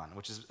tekton,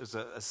 which is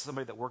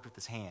somebody that worked with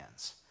his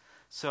hands.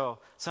 So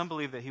some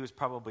believe that he was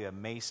probably a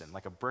mason,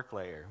 like a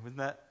bricklayer.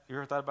 You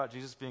ever thought about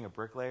Jesus being a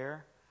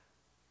bricklayer?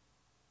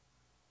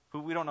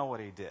 We don't know what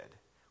he did.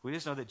 We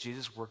just know that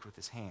Jesus worked with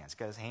his hands,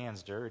 got his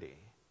hands dirty.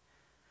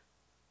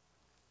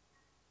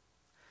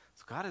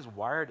 So God has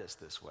wired us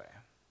this way.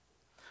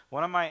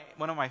 One of my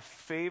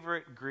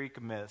favorite Greek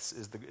myths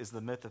is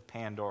the myth of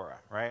Pandora,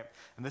 right?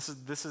 And this is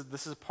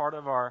part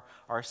of our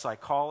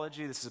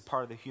psychology. This is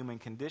part of the human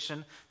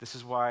condition. This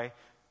is why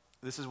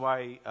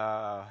you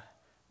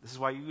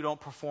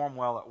don't perform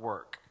well at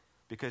work,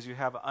 because you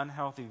have an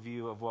unhealthy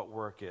view of what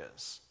work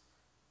is.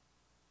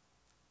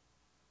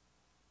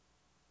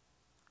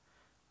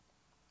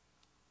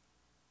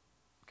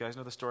 You guys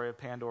know the story of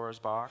Pandora's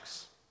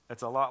box?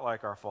 It's a lot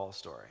like our fall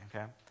story,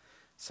 okay?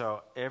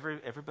 So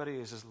everybody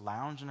is just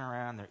lounging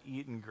around. They're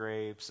eating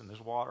grapes, and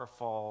there's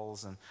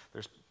waterfalls, and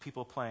there's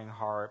people playing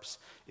harps.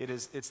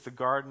 It's the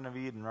Garden of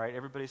Eden, right?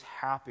 Everybody's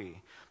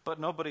happy, but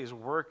nobody's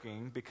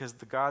working because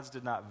the gods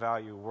did not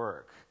value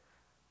work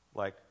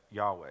like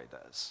Yahweh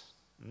does.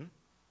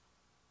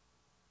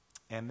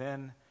 And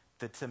then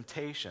the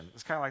temptation.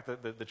 It's kind of like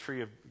the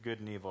tree of good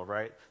and evil,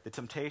 right? The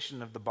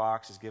temptation of the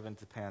box is given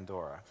to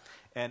Pandora,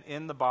 and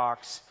in the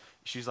box,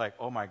 she's like,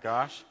 "Oh my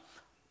gosh."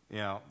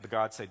 The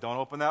gods say, "Don't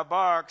open that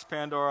box,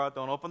 Pandora,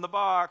 don't open the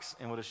box."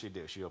 And what does she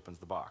do? She opens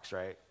the box,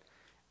 right?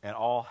 And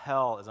all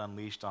hell is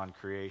unleashed on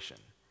creation.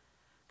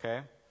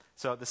 Okay?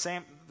 So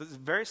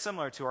very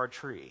similar to our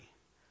tree.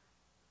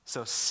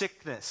 So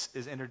sickness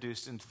is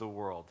introduced into the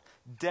world.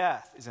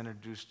 Death is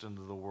introduced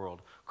into the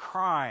world.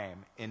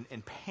 Crime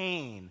and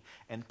pain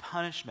and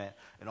punishment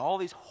and all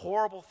these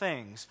horrible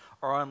things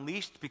are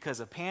unleashed because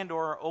of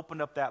Pandora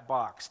opened up that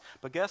box.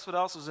 But guess what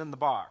else was in the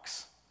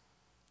box?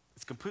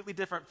 It's completely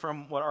different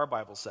from what our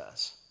Bible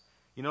says.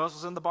 You know what else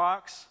was in the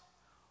box?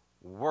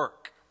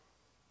 Work.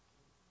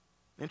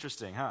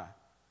 Interesting, huh?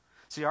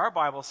 See, our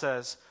Bible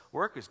says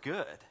work is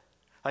good.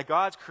 Like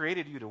God's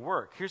created you to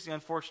work. Here's the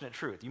unfortunate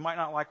truth. You might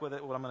not like what I'm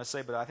going to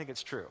say, but I think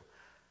it's true.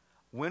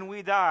 When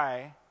we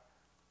die,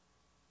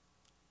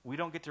 we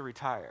don't get to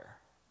retire.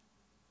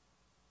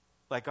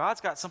 Like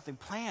God's got something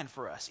planned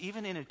for us,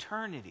 even in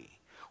eternity.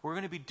 We're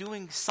going to be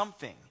doing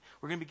something.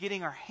 We're going to be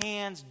getting our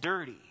hands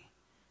dirty.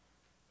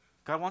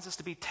 God wants us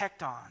to be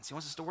tektons. He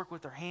wants us to work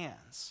with our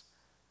hands.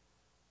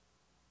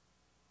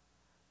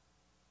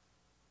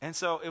 And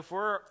so if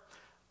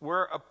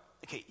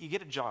okay, you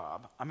get a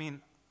job. I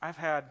mean, I've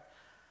had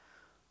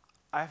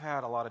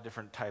a lot of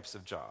different types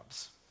of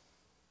jobs.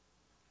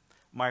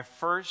 My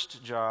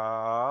first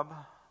job,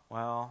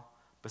 well,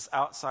 was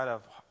outside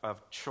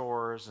of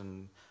chores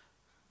and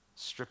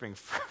stripping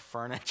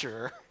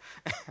furniture,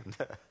 and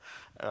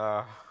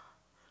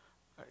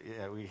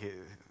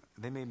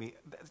they made me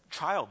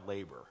child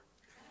labor.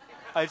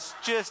 It's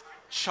just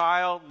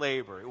child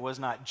labor. It was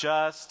not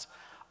just.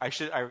 I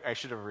should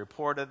have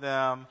reported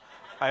them.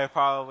 I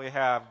probably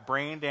have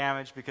brain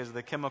damage because of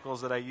the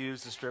chemicals that I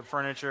used to strip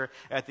furniture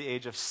at the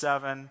age of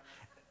 7.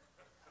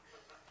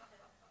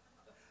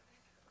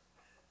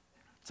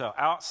 So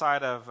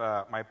outside of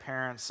my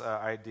parents'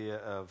 idea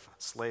of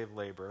slave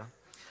labor,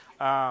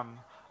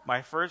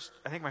 my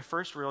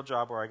first real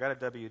job where I got a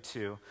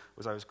W-2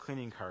 was I was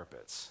cleaning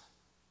carpets.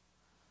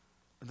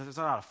 It was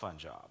not a fun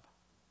job.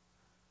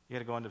 You had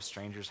to go into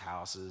strangers'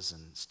 houses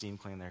and steam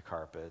clean their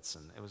carpets,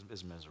 and it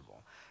was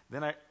miserable.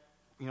 Then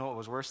what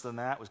was worse than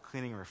that was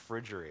cleaning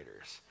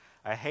refrigerators.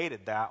 I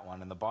hated that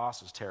one, and the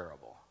boss was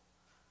terrible.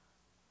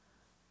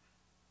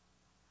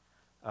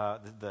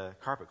 The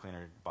carpet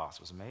cleaner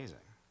boss was amazing.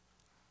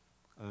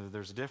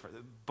 There's a difference.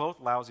 Both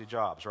lousy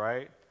jobs,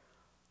 right?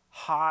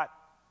 Hot,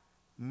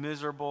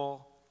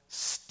 miserable,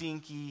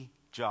 stinky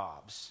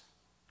jobs.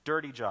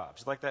 Dirty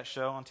jobs. Like that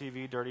show on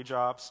TV, Dirty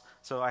Jobs?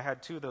 So I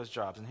had 2 of those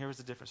jobs, and here was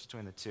the difference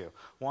between the 2.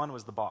 One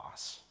was the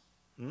boss.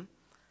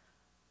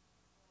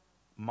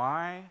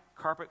 My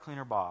carpet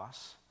cleaner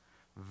boss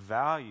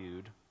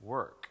valued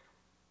work,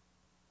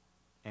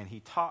 and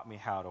he taught me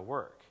how to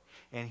work,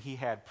 and he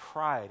had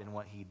pride in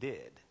what he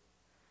did.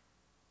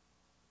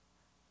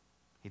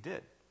 He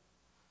did.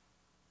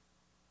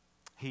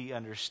 He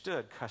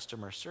understood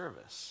customer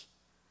service.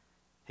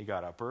 He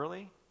got up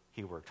early,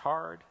 he worked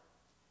hard,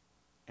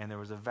 and there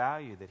was a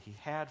value that he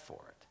had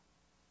for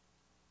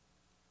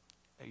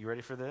it. Are you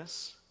ready for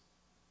this?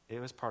 It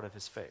was part of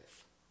his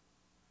faith.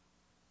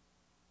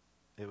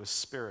 It was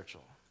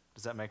spiritual.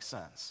 Does that make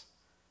sense?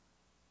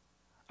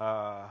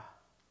 The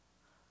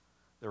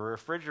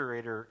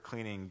refrigerator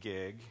cleaning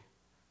gig,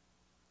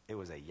 it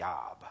was a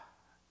job.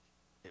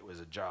 It was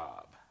a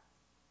job.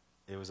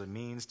 It was a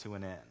means to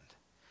an end.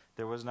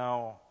 There was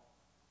no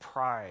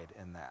pride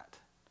in that.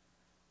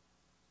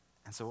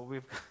 And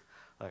so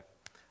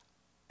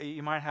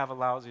you might have a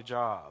lousy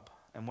job,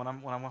 and what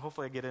I'm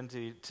hopefully I get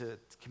into to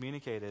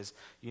communicate is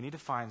you need to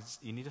find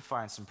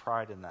some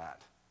pride in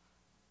that.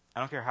 I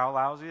don't care how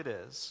lousy it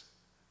is.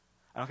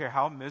 I don't care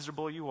how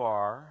miserable you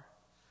are.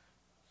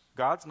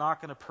 God's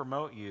not going to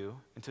promote you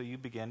until you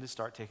begin to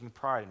start taking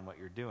pride in what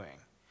you're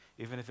doing,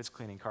 even if it's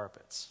cleaning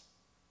carpets.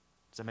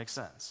 Does that make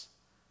sense?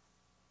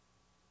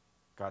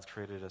 God's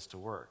created us to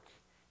work.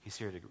 He's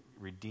here to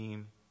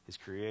redeem his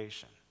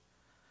creation.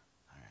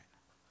 All right.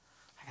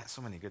 I got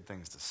so many good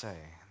things to say.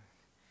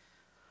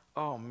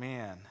 Oh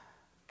man.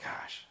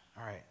 Gosh.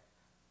 All right.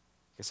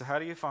 Okay, so how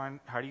do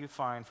you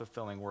find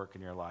fulfilling work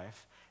in your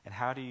life? And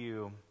how do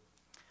you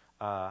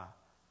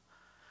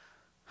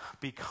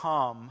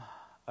become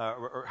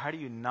or how do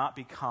you not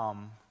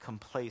become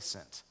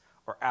complacent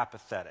or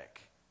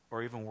apathetic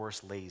or even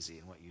worse, lazy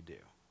in what you do?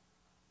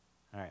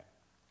 All right.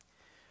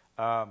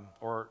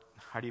 Or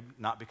how do you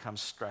not become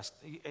stressed?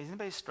 Is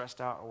anybody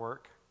stressed out at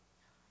work?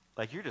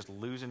 Like you're just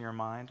losing your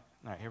mind?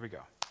 All right, here we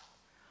go.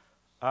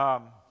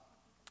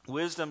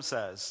 Wisdom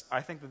says,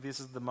 I think that this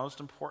is the most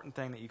important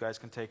thing that you guys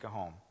can take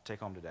home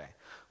today.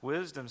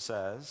 Wisdom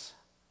says,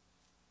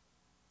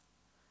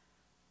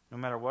 no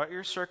matter what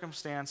your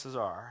circumstances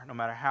are, no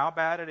matter how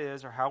bad it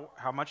is or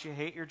how much you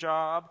hate your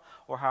job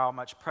or how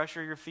much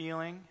pressure you're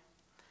feeling,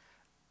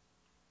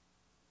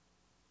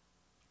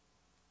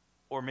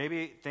 or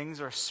maybe things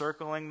are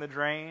circling the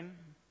drain.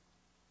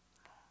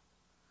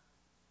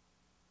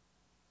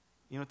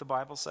 You know what the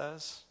Bible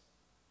says?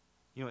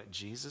 You know what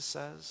Jesus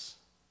says?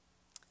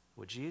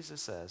 What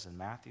Jesus says in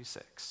Matthew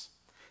 6.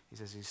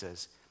 He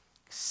says,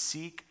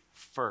 seek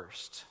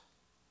first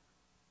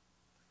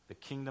the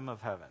kingdom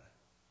of heaven,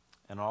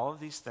 and all of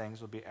these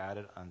things will be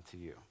added unto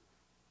you.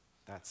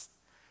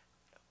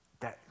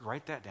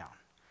 Write that down.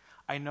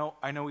 I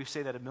know we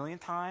say that a million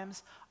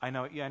times. I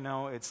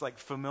know it's like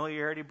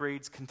familiarity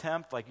breeds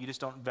contempt. Like you just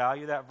don't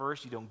value that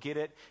verse. You don't get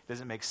it. It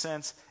doesn't make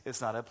sense.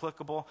 It's not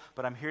applicable.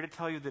 But I'm here to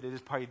tell you that it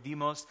is probably the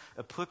most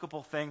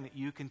applicable thing that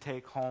you can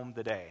take home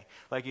today.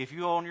 Like if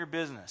you own your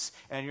business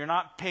and you're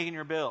not paying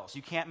your bills,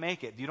 you can't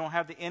make it. You don't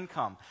have the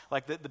income.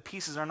 Like the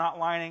pieces are not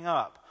lining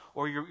up.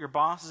 Or your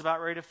boss is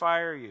about ready to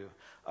fire you.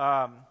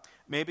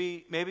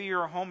 Maybe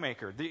you're a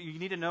homemaker. You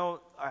need to know,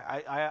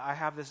 I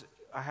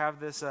have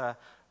this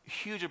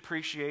huge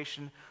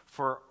appreciation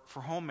for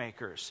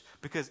homemakers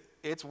because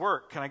it's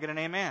work. Can I get an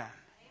amen? Amen.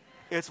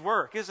 It's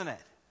work, isn't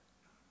it?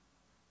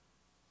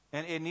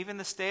 And even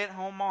the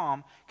stay-at-home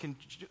mom can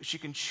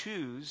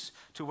choose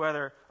to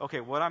whether,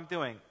 okay, what I'm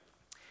doing,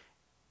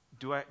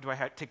 do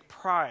I take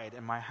pride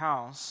in my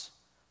house,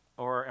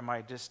 or am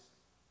I just,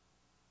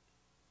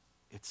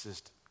 it's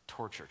just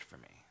torture for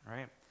me,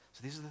 right?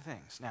 So these are the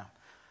things. Now,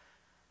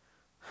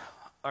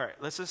 All right,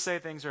 let's just say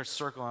things are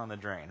circling on the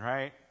drain,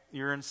 right?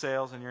 You're in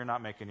sales and you're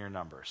not making your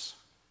numbers.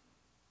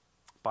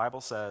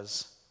 Bible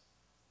says,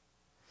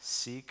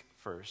 seek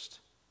first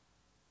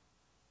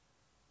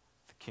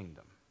the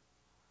kingdom.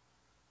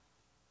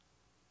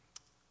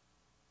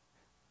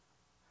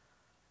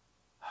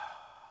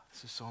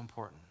 This is so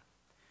important.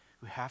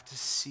 We have to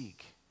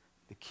seek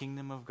the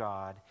kingdom of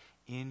God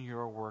in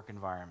your work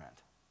environment.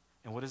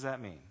 And what does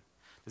that mean?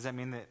 Does that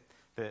mean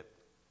that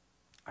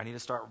I need to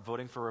start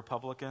voting for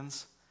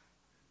Republicans?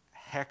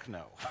 Heck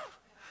no.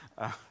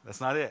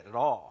 That's not it at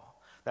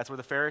all. That's where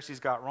the Pharisees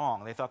got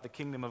wrong. They thought the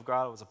kingdom of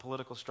God was a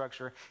political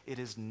structure. It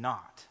is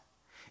not.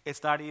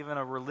 It's not even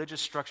a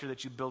religious structure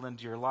that you build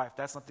into your life.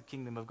 That's not the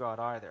kingdom of God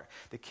either.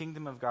 The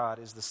kingdom of God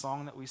is the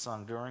song that we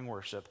sung during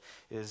worship,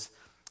 is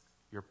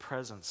your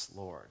presence,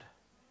 Lord.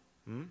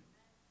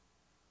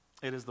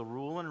 It is the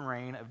rule and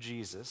reign of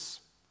Jesus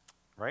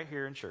right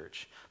here in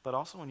church, but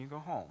also when you go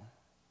home,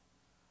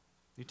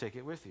 you take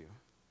it with you.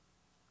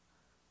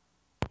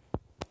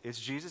 It's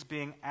Jesus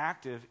being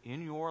active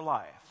in your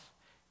life,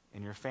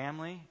 in your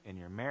family, in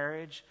your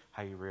marriage,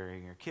 how you're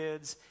rearing your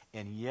kids,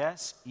 and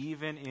yes,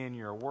 even in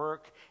your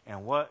work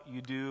and what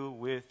you do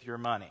with your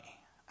money.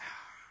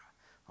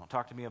 Don't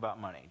talk to me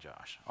about money,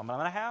 Josh. I'm going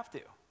to have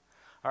to.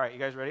 All right, you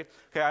guys ready?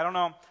 Okay, I don't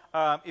know.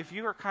 If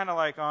you are kind of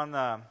like on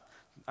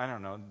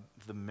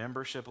the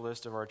membership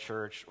list of our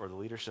church or the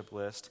leadership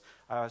list,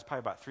 it was probably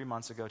about 2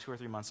 or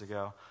 3 months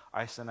ago,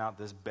 I sent out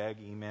this beg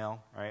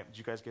email, right? Did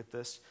you guys get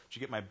this? Did you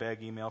get my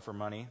beg email for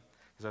money?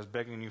 Because I was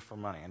begging you for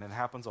money, and it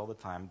happens all the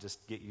time.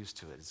 Just get used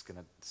to it.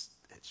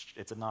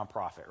 It's a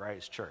nonprofit, right?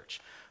 It's church.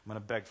 I'm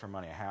going to beg for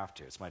money. I have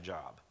to. It's my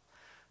job.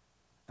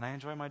 And I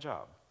enjoy my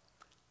job.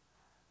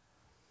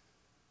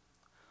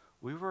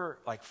 We were,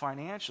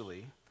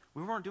 financially,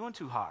 we weren't doing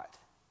too hot.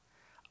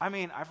 I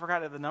mean, I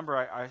forgot the number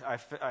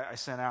I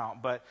sent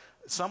out, but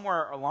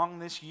somewhere along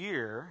this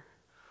year,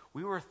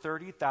 we were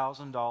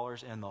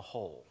 $30,000 in the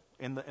hole,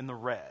 in the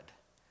red.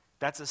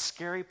 That's a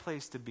scary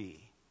place to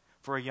be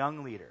for a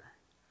young leader,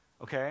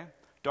 okay?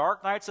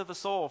 Dark nights of the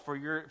soul for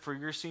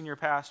your senior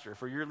pastor,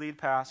 for your lead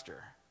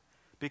pastor,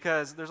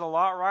 because there's a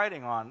lot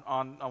riding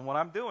on what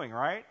I'm doing,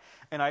 right?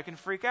 And I can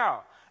freak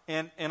out,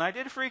 and I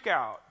did freak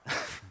out,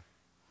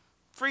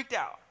 freaked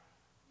out.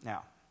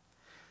 Now,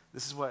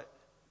 this is what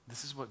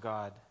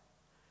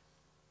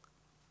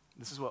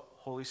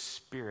Holy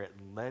Spirit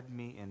led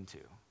me into.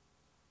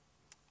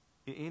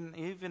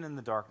 Even in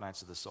the dark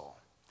nights of the soul.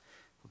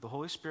 What the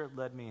Holy Spirit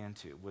led me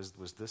into was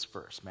this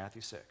verse,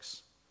 Matthew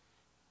 6.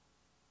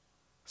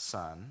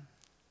 Son,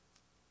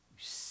 you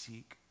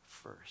seek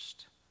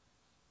first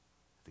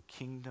the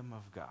kingdom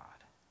of God.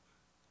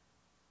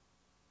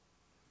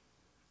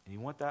 And you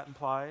know what that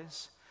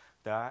implies?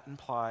 That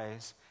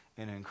implies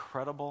an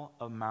incredible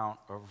amount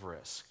of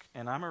risk.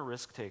 And I'm a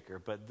risk taker,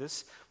 but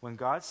when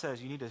God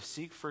says you need to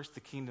seek first the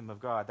kingdom of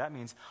God, that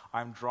means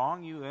I'm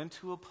drawing you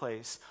into a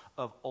place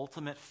of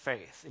ultimate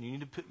faith, and you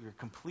need to put your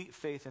complete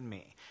faith in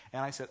me.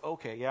 And I said,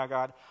 okay, yeah,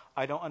 God,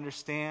 I don't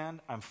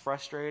understand. I'm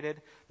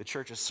frustrated. The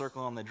church is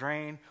circling on the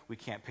drain. We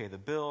can't pay the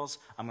bills.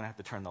 I'm going to have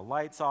to turn the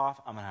lights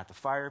off. I'm going to have to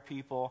fire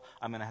people.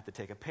 I'm going to have to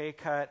take a pay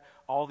cut.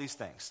 All these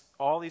things,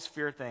 all these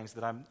fear things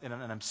and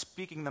I'm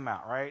speaking them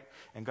out, right?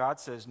 And God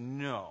says,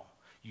 no.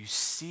 You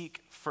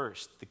seek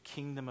first the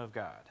kingdom of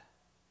God.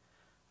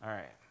 All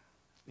right.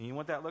 And you know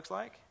what that looks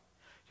like?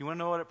 You want to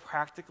know what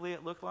practically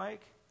it looked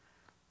like?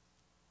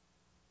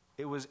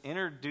 It was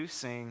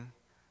introducing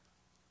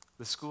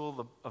the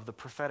school of the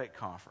prophetic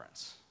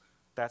conference.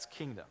 That's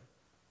kingdom,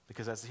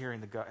 because that's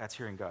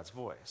hearing God's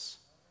voice.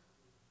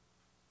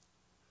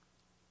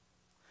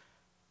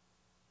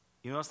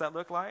 You know what that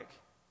looked like?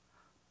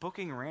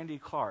 Booking Randy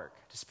Clark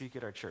to speak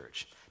at our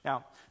church.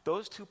 Now,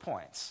 those 2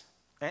 points,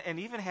 and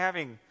even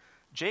having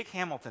Jake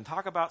Hamilton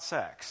talk about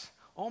sex.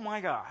 Oh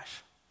my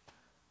gosh.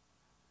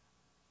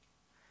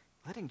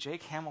 Letting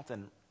Jake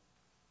Hamilton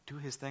do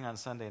his thing on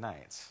Sunday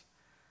nights.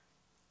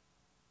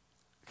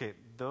 Okay,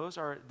 those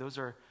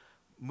are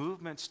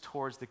movements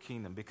towards the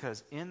kingdom,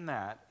 because in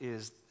that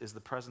is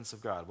the presence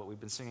of God, what we've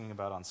been singing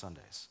about on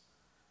Sundays.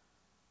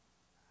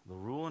 The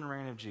rule and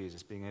reign of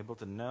Jesus, being able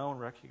to know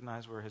and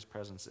recognize where his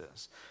presence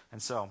is.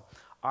 And so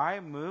I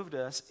moved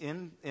us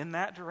in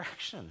that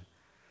direction.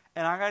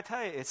 And I got to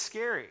tell you, it's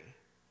scary.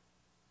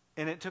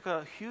 And it took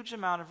a huge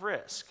amount of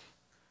risk,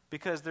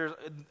 because there's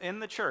in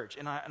the church,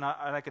 and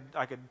I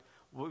could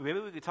maybe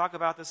we could talk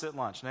about this at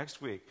lunch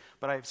next week.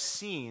 But I've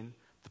seen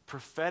the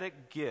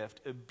prophetic gift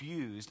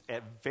abused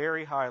at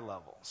very high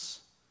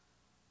levels.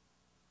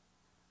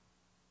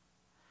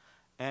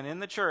 And in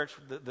the church,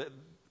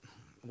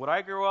 what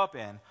I grew up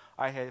in,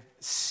 I have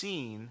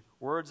seen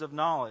words of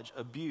knowledge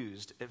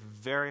abused at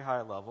very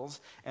high levels,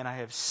 and I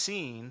have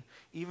seen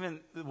even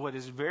what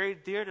is very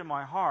dear to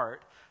my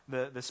heart,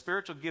 the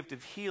spiritual gift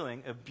of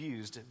healing,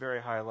 abused at very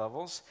high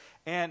levels.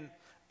 And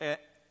at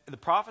the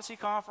prophecy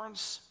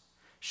conference,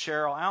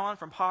 Cheryl Allen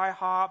from Pi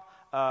Hop,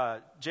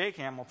 Jake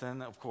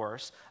Hamilton, of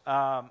course,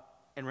 and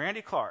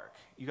Randy Clark.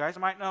 You guys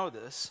might know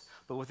this,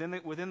 but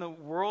within the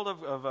world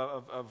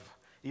of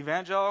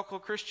evangelical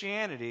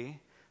Christianity,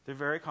 They're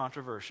very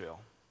controversial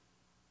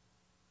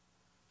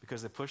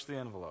because they push the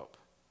envelope,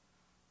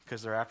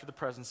 because they're after the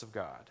presence of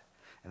God.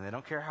 And they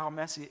don't care how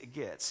messy it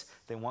gets.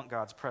 They want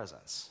God's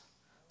presence.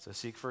 So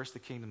seek first the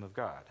kingdom of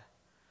God.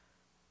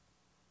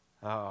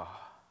 Oh,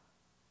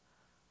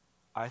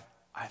 I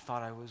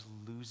thought I was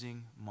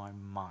losing my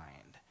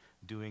mind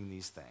doing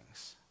these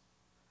things.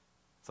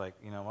 It's like,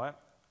 you know what?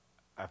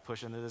 I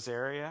push into this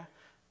area.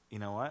 You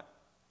know what?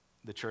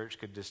 The church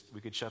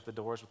we could shut the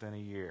doors within a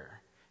year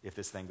if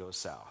this thing goes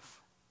south.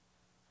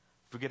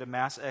 If we get a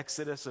mass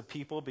exodus of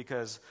people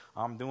because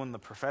I'm doing the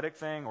prophetic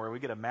thing, or we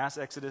get a mass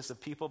exodus of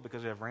people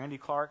because we have Randy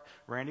Clark.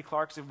 Randy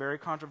Clark's a very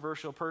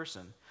controversial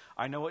person.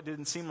 I know it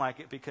didn't seem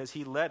like it because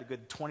he led a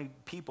good 20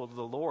 people to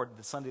the Lord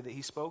the Sunday that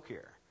he spoke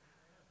here.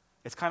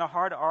 It's kind of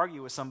hard to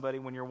argue with somebody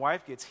when your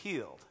wife gets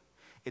healed.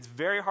 It's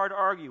very hard to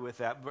argue with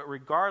that, but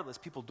regardless,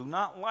 people do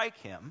not like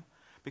him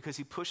because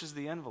he pushes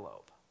the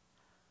envelope.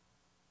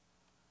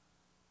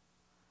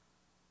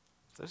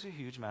 So it's a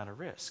huge amount of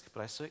risk,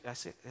 but I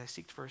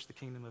seek first the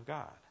kingdom of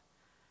God.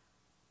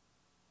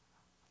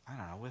 I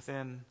don't know,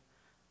 within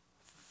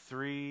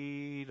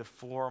 3 to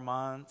 4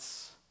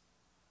 months,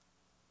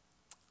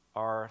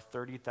 our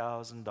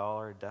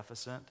 $30,000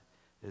 deficit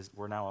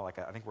we're now I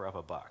think we're up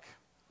 $1.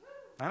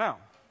 I know.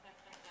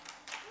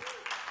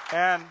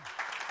 And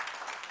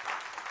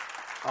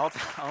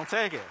I'll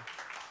take it.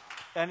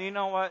 And you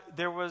know what?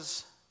 There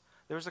was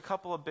a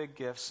couple of big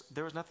gifts.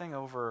 There was nothing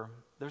over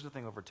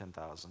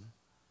 10,000.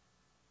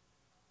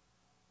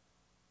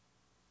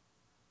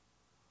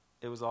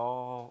 It was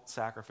all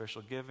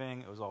sacrificial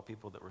giving. It was all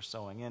people that were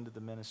sowing into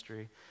the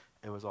ministry.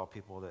 It was all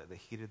people that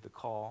heeded the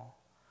call.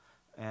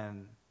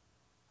 And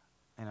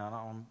I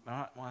don't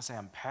want to say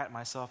I'm patting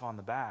myself on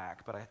the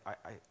back, but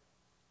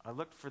I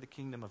looked for the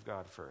kingdom of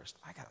God first.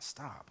 I got to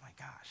stop. My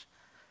gosh.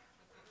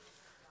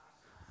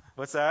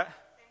 What's that?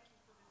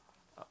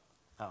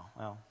 Oh,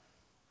 well.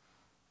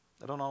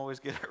 I don't always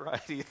get it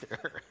right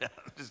either.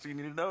 Just you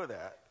need to know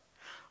that.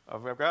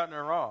 I've gotten it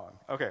wrong.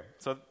 Okay,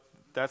 so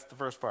that's the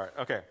first part.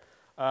 Okay.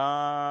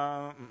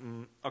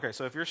 Okay,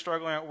 so if you're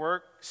struggling at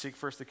work, seek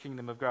first the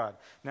kingdom of God.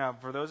 Now,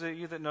 for those of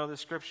you that know the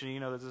scripture, you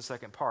know there's a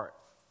second part.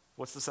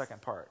 What's the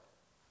second part?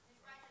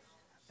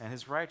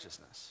 His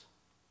righteousness.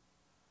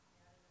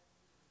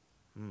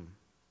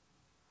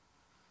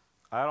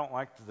 I don't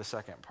like the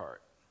second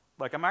part.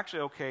 Like, I'm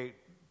actually okay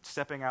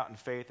stepping out in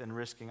faith and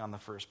risking on the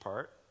first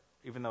part,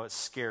 even though it's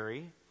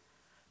scary.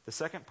 The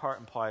second part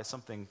implies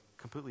something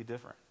completely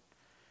different.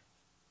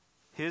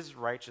 His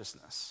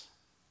righteousness.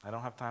 I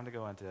don't have time to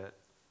go into it,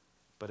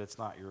 but it's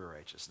not your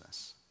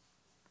righteousness.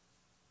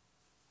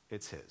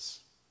 It's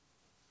his.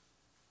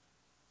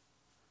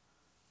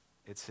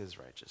 It's his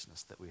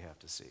righteousness that we have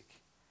to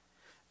seek.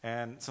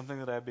 And something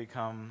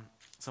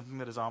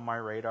that is on my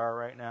radar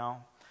right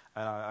now,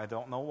 and I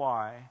don't know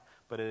why,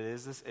 but it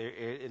is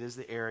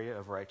the area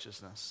of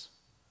righteousness.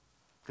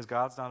 Because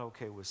God's not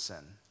okay with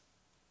sin.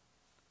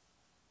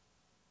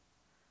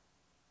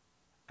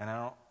 And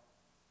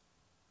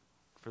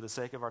for the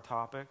sake of our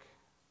topic,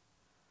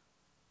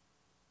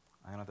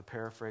 I'm going to have to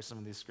paraphrase some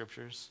of these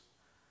scriptures.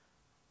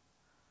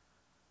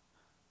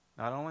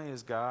 Not only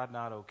is God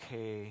not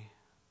okay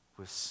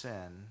with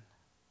sin,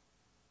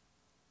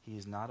 he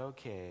is not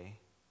okay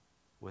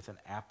with an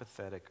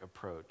apathetic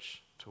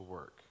approach to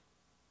work,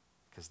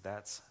 because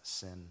that's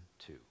sin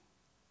too.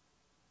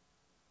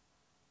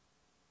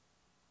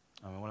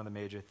 One of the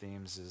major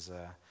themes is,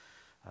 here,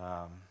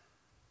 I'll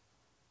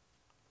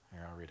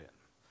read it.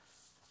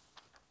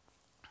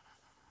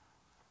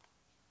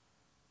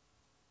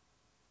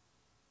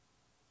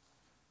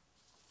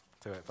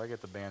 So if I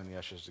get the band and the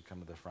ushers to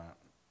come to the front,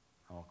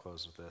 I'll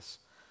close with this.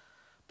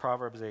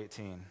 Proverbs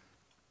 18.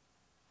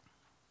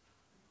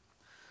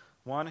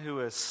 One who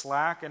is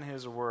slack in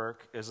his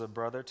work is a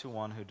brother to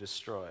one who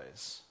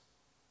destroys.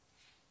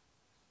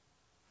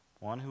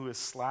 One who is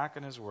slack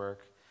in his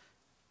work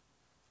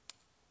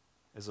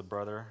is a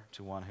brother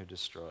to one who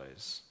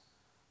destroys.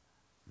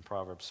 And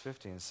Proverbs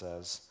 15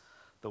 says,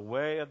 the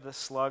way of the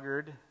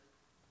sluggard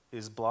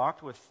is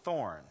blocked with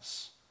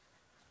thorns,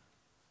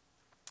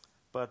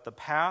 but the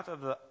path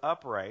of the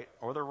upright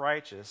or the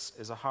righteous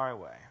is a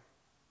highway.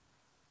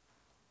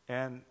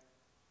 And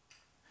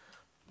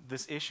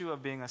this issue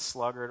of being a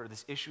sluggard, or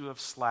this issue of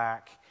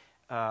slack,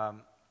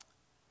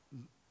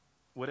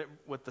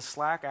 what the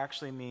slack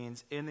actually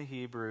means in the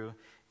Hebrew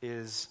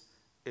is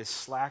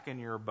slacken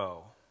your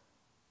bow.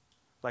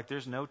 Like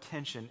there's no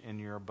tension in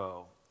your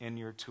bow, in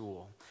your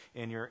tool,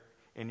 in your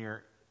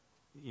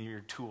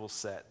tool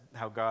set,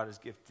 how God has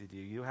gifted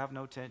you. You have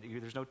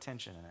there's no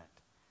tension in it.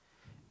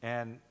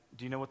 And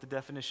do you know what the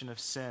definition of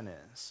sin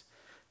is?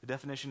 The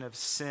definition of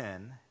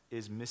sin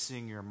is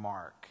missing your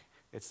mark.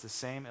 It's the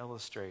same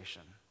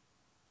illustration.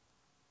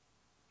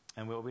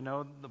 And what we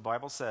know the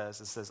Bible says,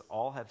 it says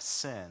all have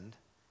sinned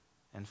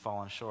and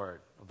fallen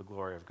short of the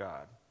glory of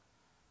God.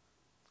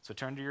 So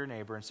turn to your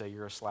neighbor and say,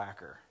 you're a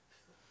slacker.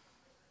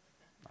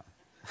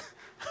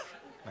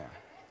 Yeah.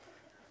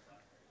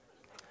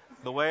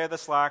 The way of the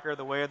slacker,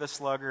 the way of the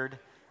sluggard.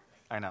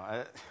 I know.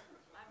 I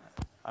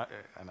know.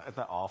 Isn't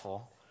that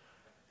awful?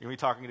 You'll be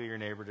talking to your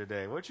neighbor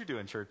today. What'd you do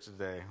in church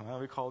today?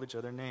 Well, we called each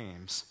other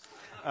names.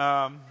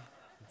 That's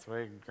the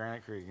way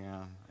Granite Creek, yeah,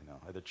 I know,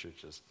 other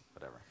churches,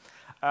 whatever.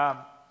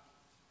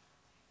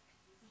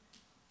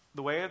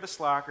 The way of the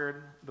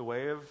sluggard, the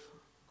way of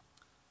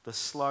the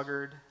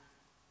sluggard,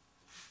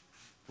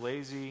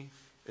 lazy,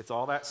 it's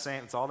all that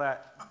same, it's all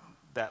that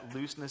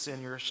looseness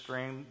in your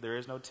string. There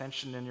is no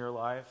tension in your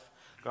life.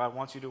 God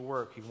wants you to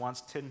work. He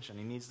wants tension.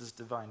 He needs this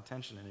divine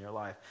tension in your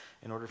life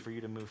in order for you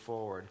to move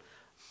forward.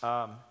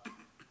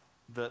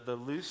 The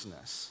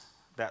looseness,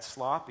 that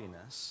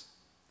sloppiness,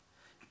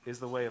 is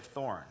the way of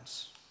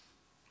thorns.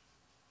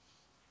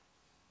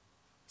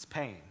 It's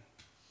pain.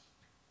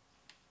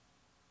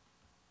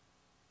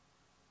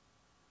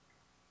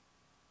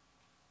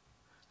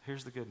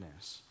 Here's the good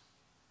news.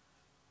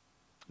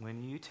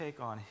 When you take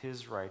on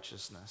His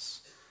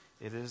righteousness,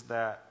 it is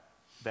that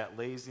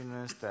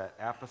laziness, that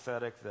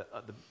apathetic,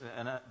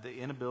 the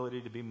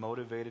inability to be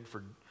motivated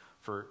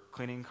for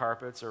cleaning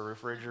carpets or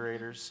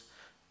refrigerators.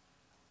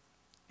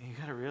 You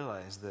got to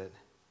realize that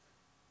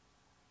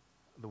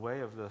the way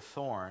of the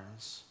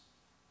thorns,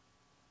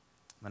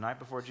 the night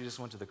before Jesus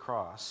went to the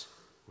cross,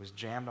 was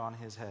jammed on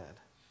His head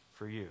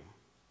for you,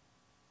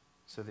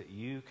 so that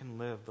you can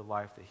live the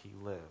life that He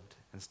lived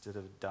instead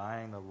of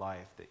dying the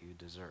life that you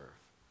deserve.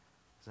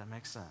 Does that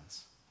make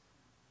sense?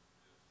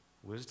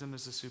 Wisdom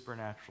is a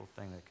supernatural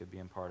thing that could be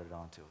imparted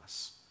onto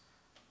us.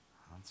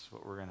 That's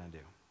what we're going to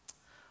do.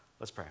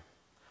 Let's pray.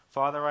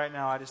 Father, right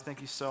now, I just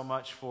thank you so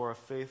much for a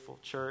faithful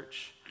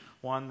church,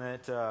 one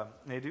that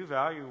they do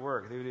value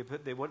work.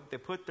 What they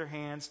put their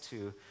hands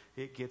to,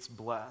 it gets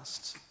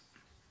blessed.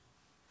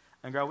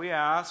 And God, we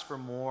ask for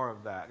more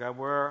of that. God,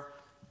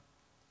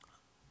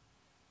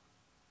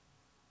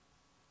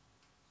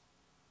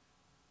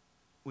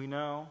 we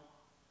know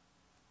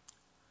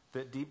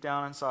that deep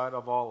down inside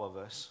of all of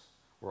us,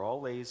 we're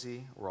all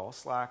lazy, we're all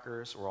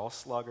slackers, we're all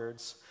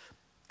sluggards,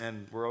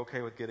 and we're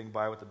okay with getting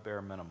by with the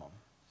bare minimum.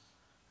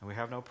 And we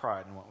have no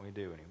pride in what we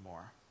do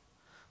anymore.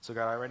 So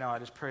God, right now I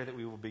just pray that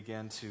we will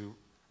begin to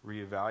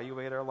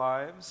reevaluate our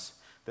lives,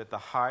 that the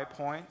high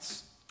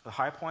points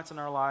in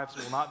our lives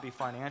will not be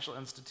financial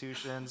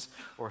institutions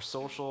or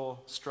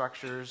social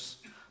structures,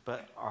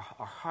 but our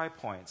high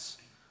points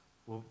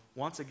will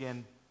once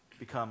again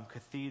become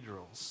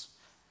cathedrals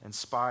and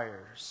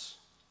spires.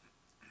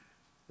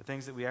 The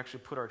things that we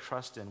actually put our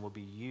trust in will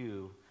be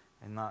you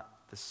and not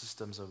the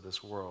systems of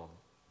this world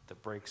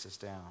that breaks us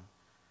down.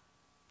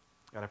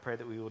 God, I pray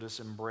that we will just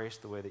embrace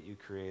the way that you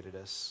created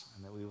us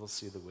and that we will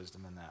see the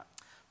wisdom in that.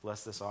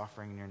 Bless this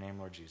offering in your name,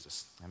 Lord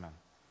Jesus. Amen.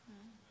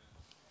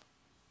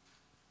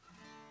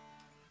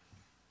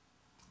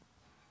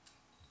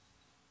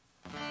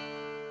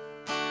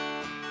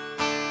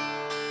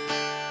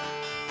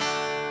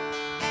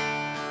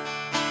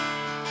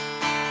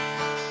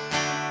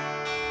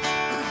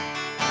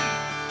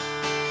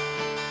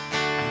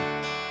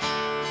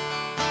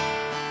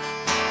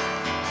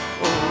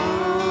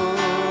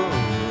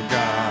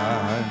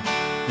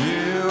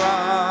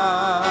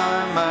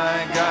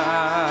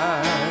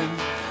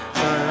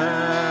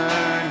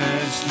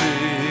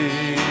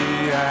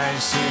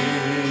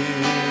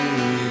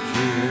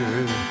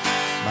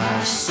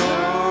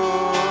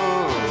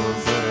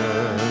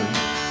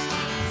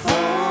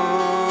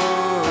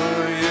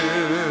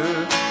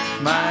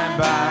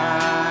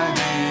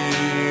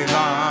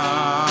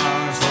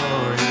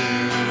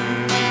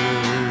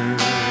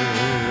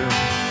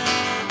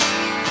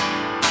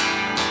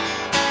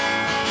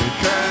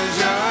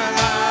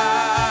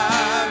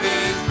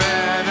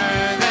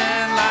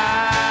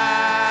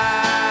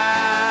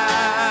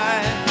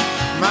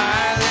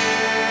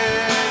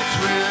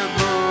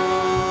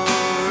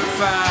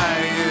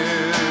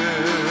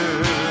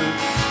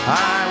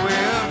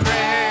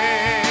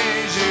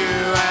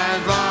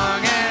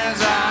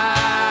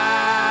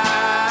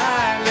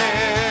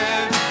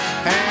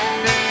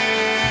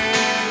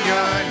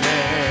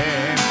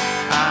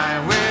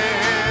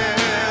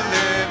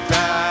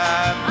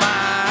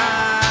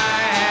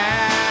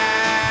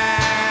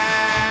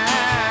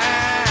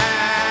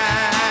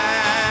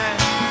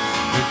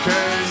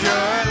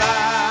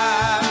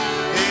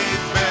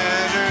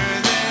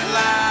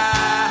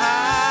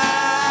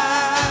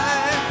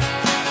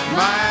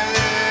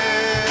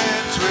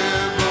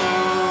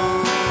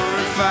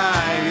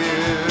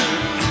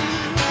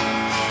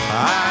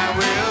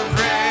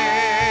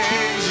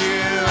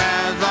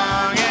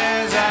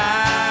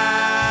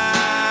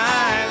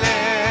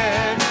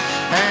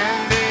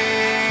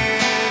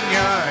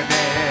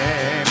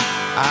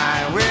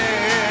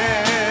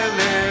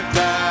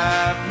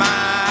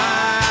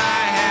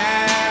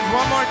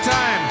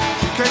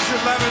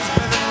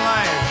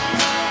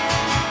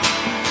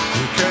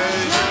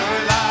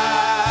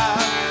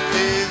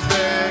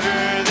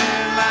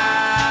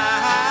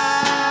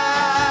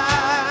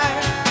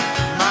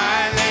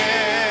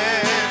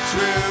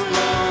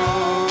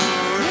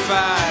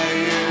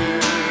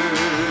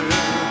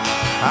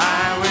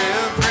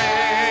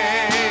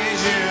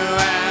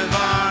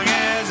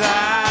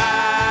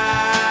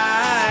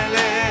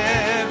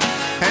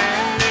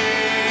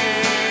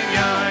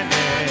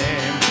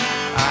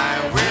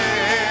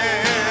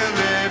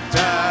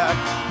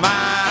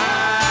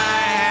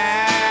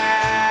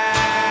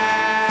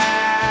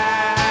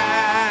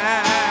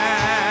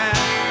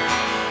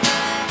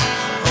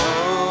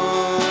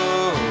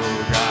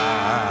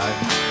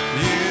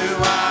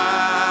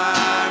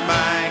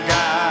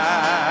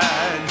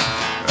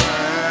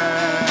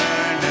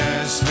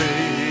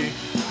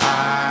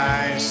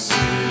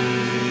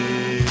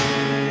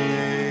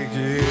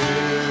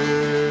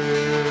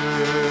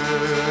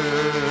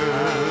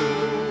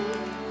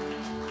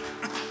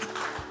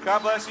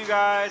 God bless you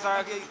guys.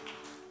 Okay.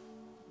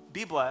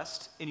 Be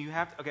blessed. And you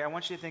have to, okay, I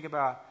want you to think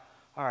about,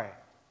 all right,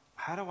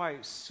 how do I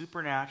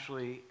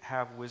supernaturally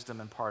have wisdom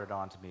imparted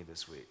onto me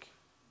this week?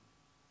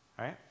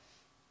 Right?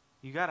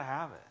 You got to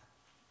have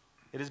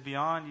it. It is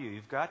beyond you.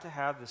 You've got to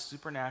have this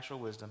supernatural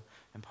wisdom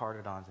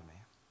imparted onto me.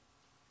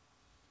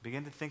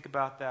 Begin to think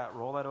about that.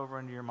 Roll that over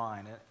into your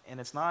mind. And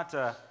it's not,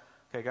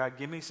 okay, God,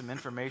 give me some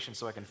information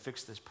so I can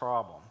fix this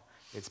problem.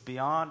 It's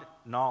beyond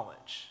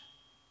knowledge.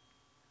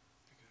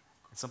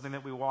 It's something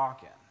that we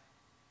walk in.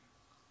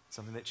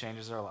 Something that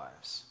changes our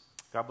lives.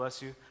 God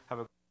bless you. Have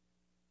a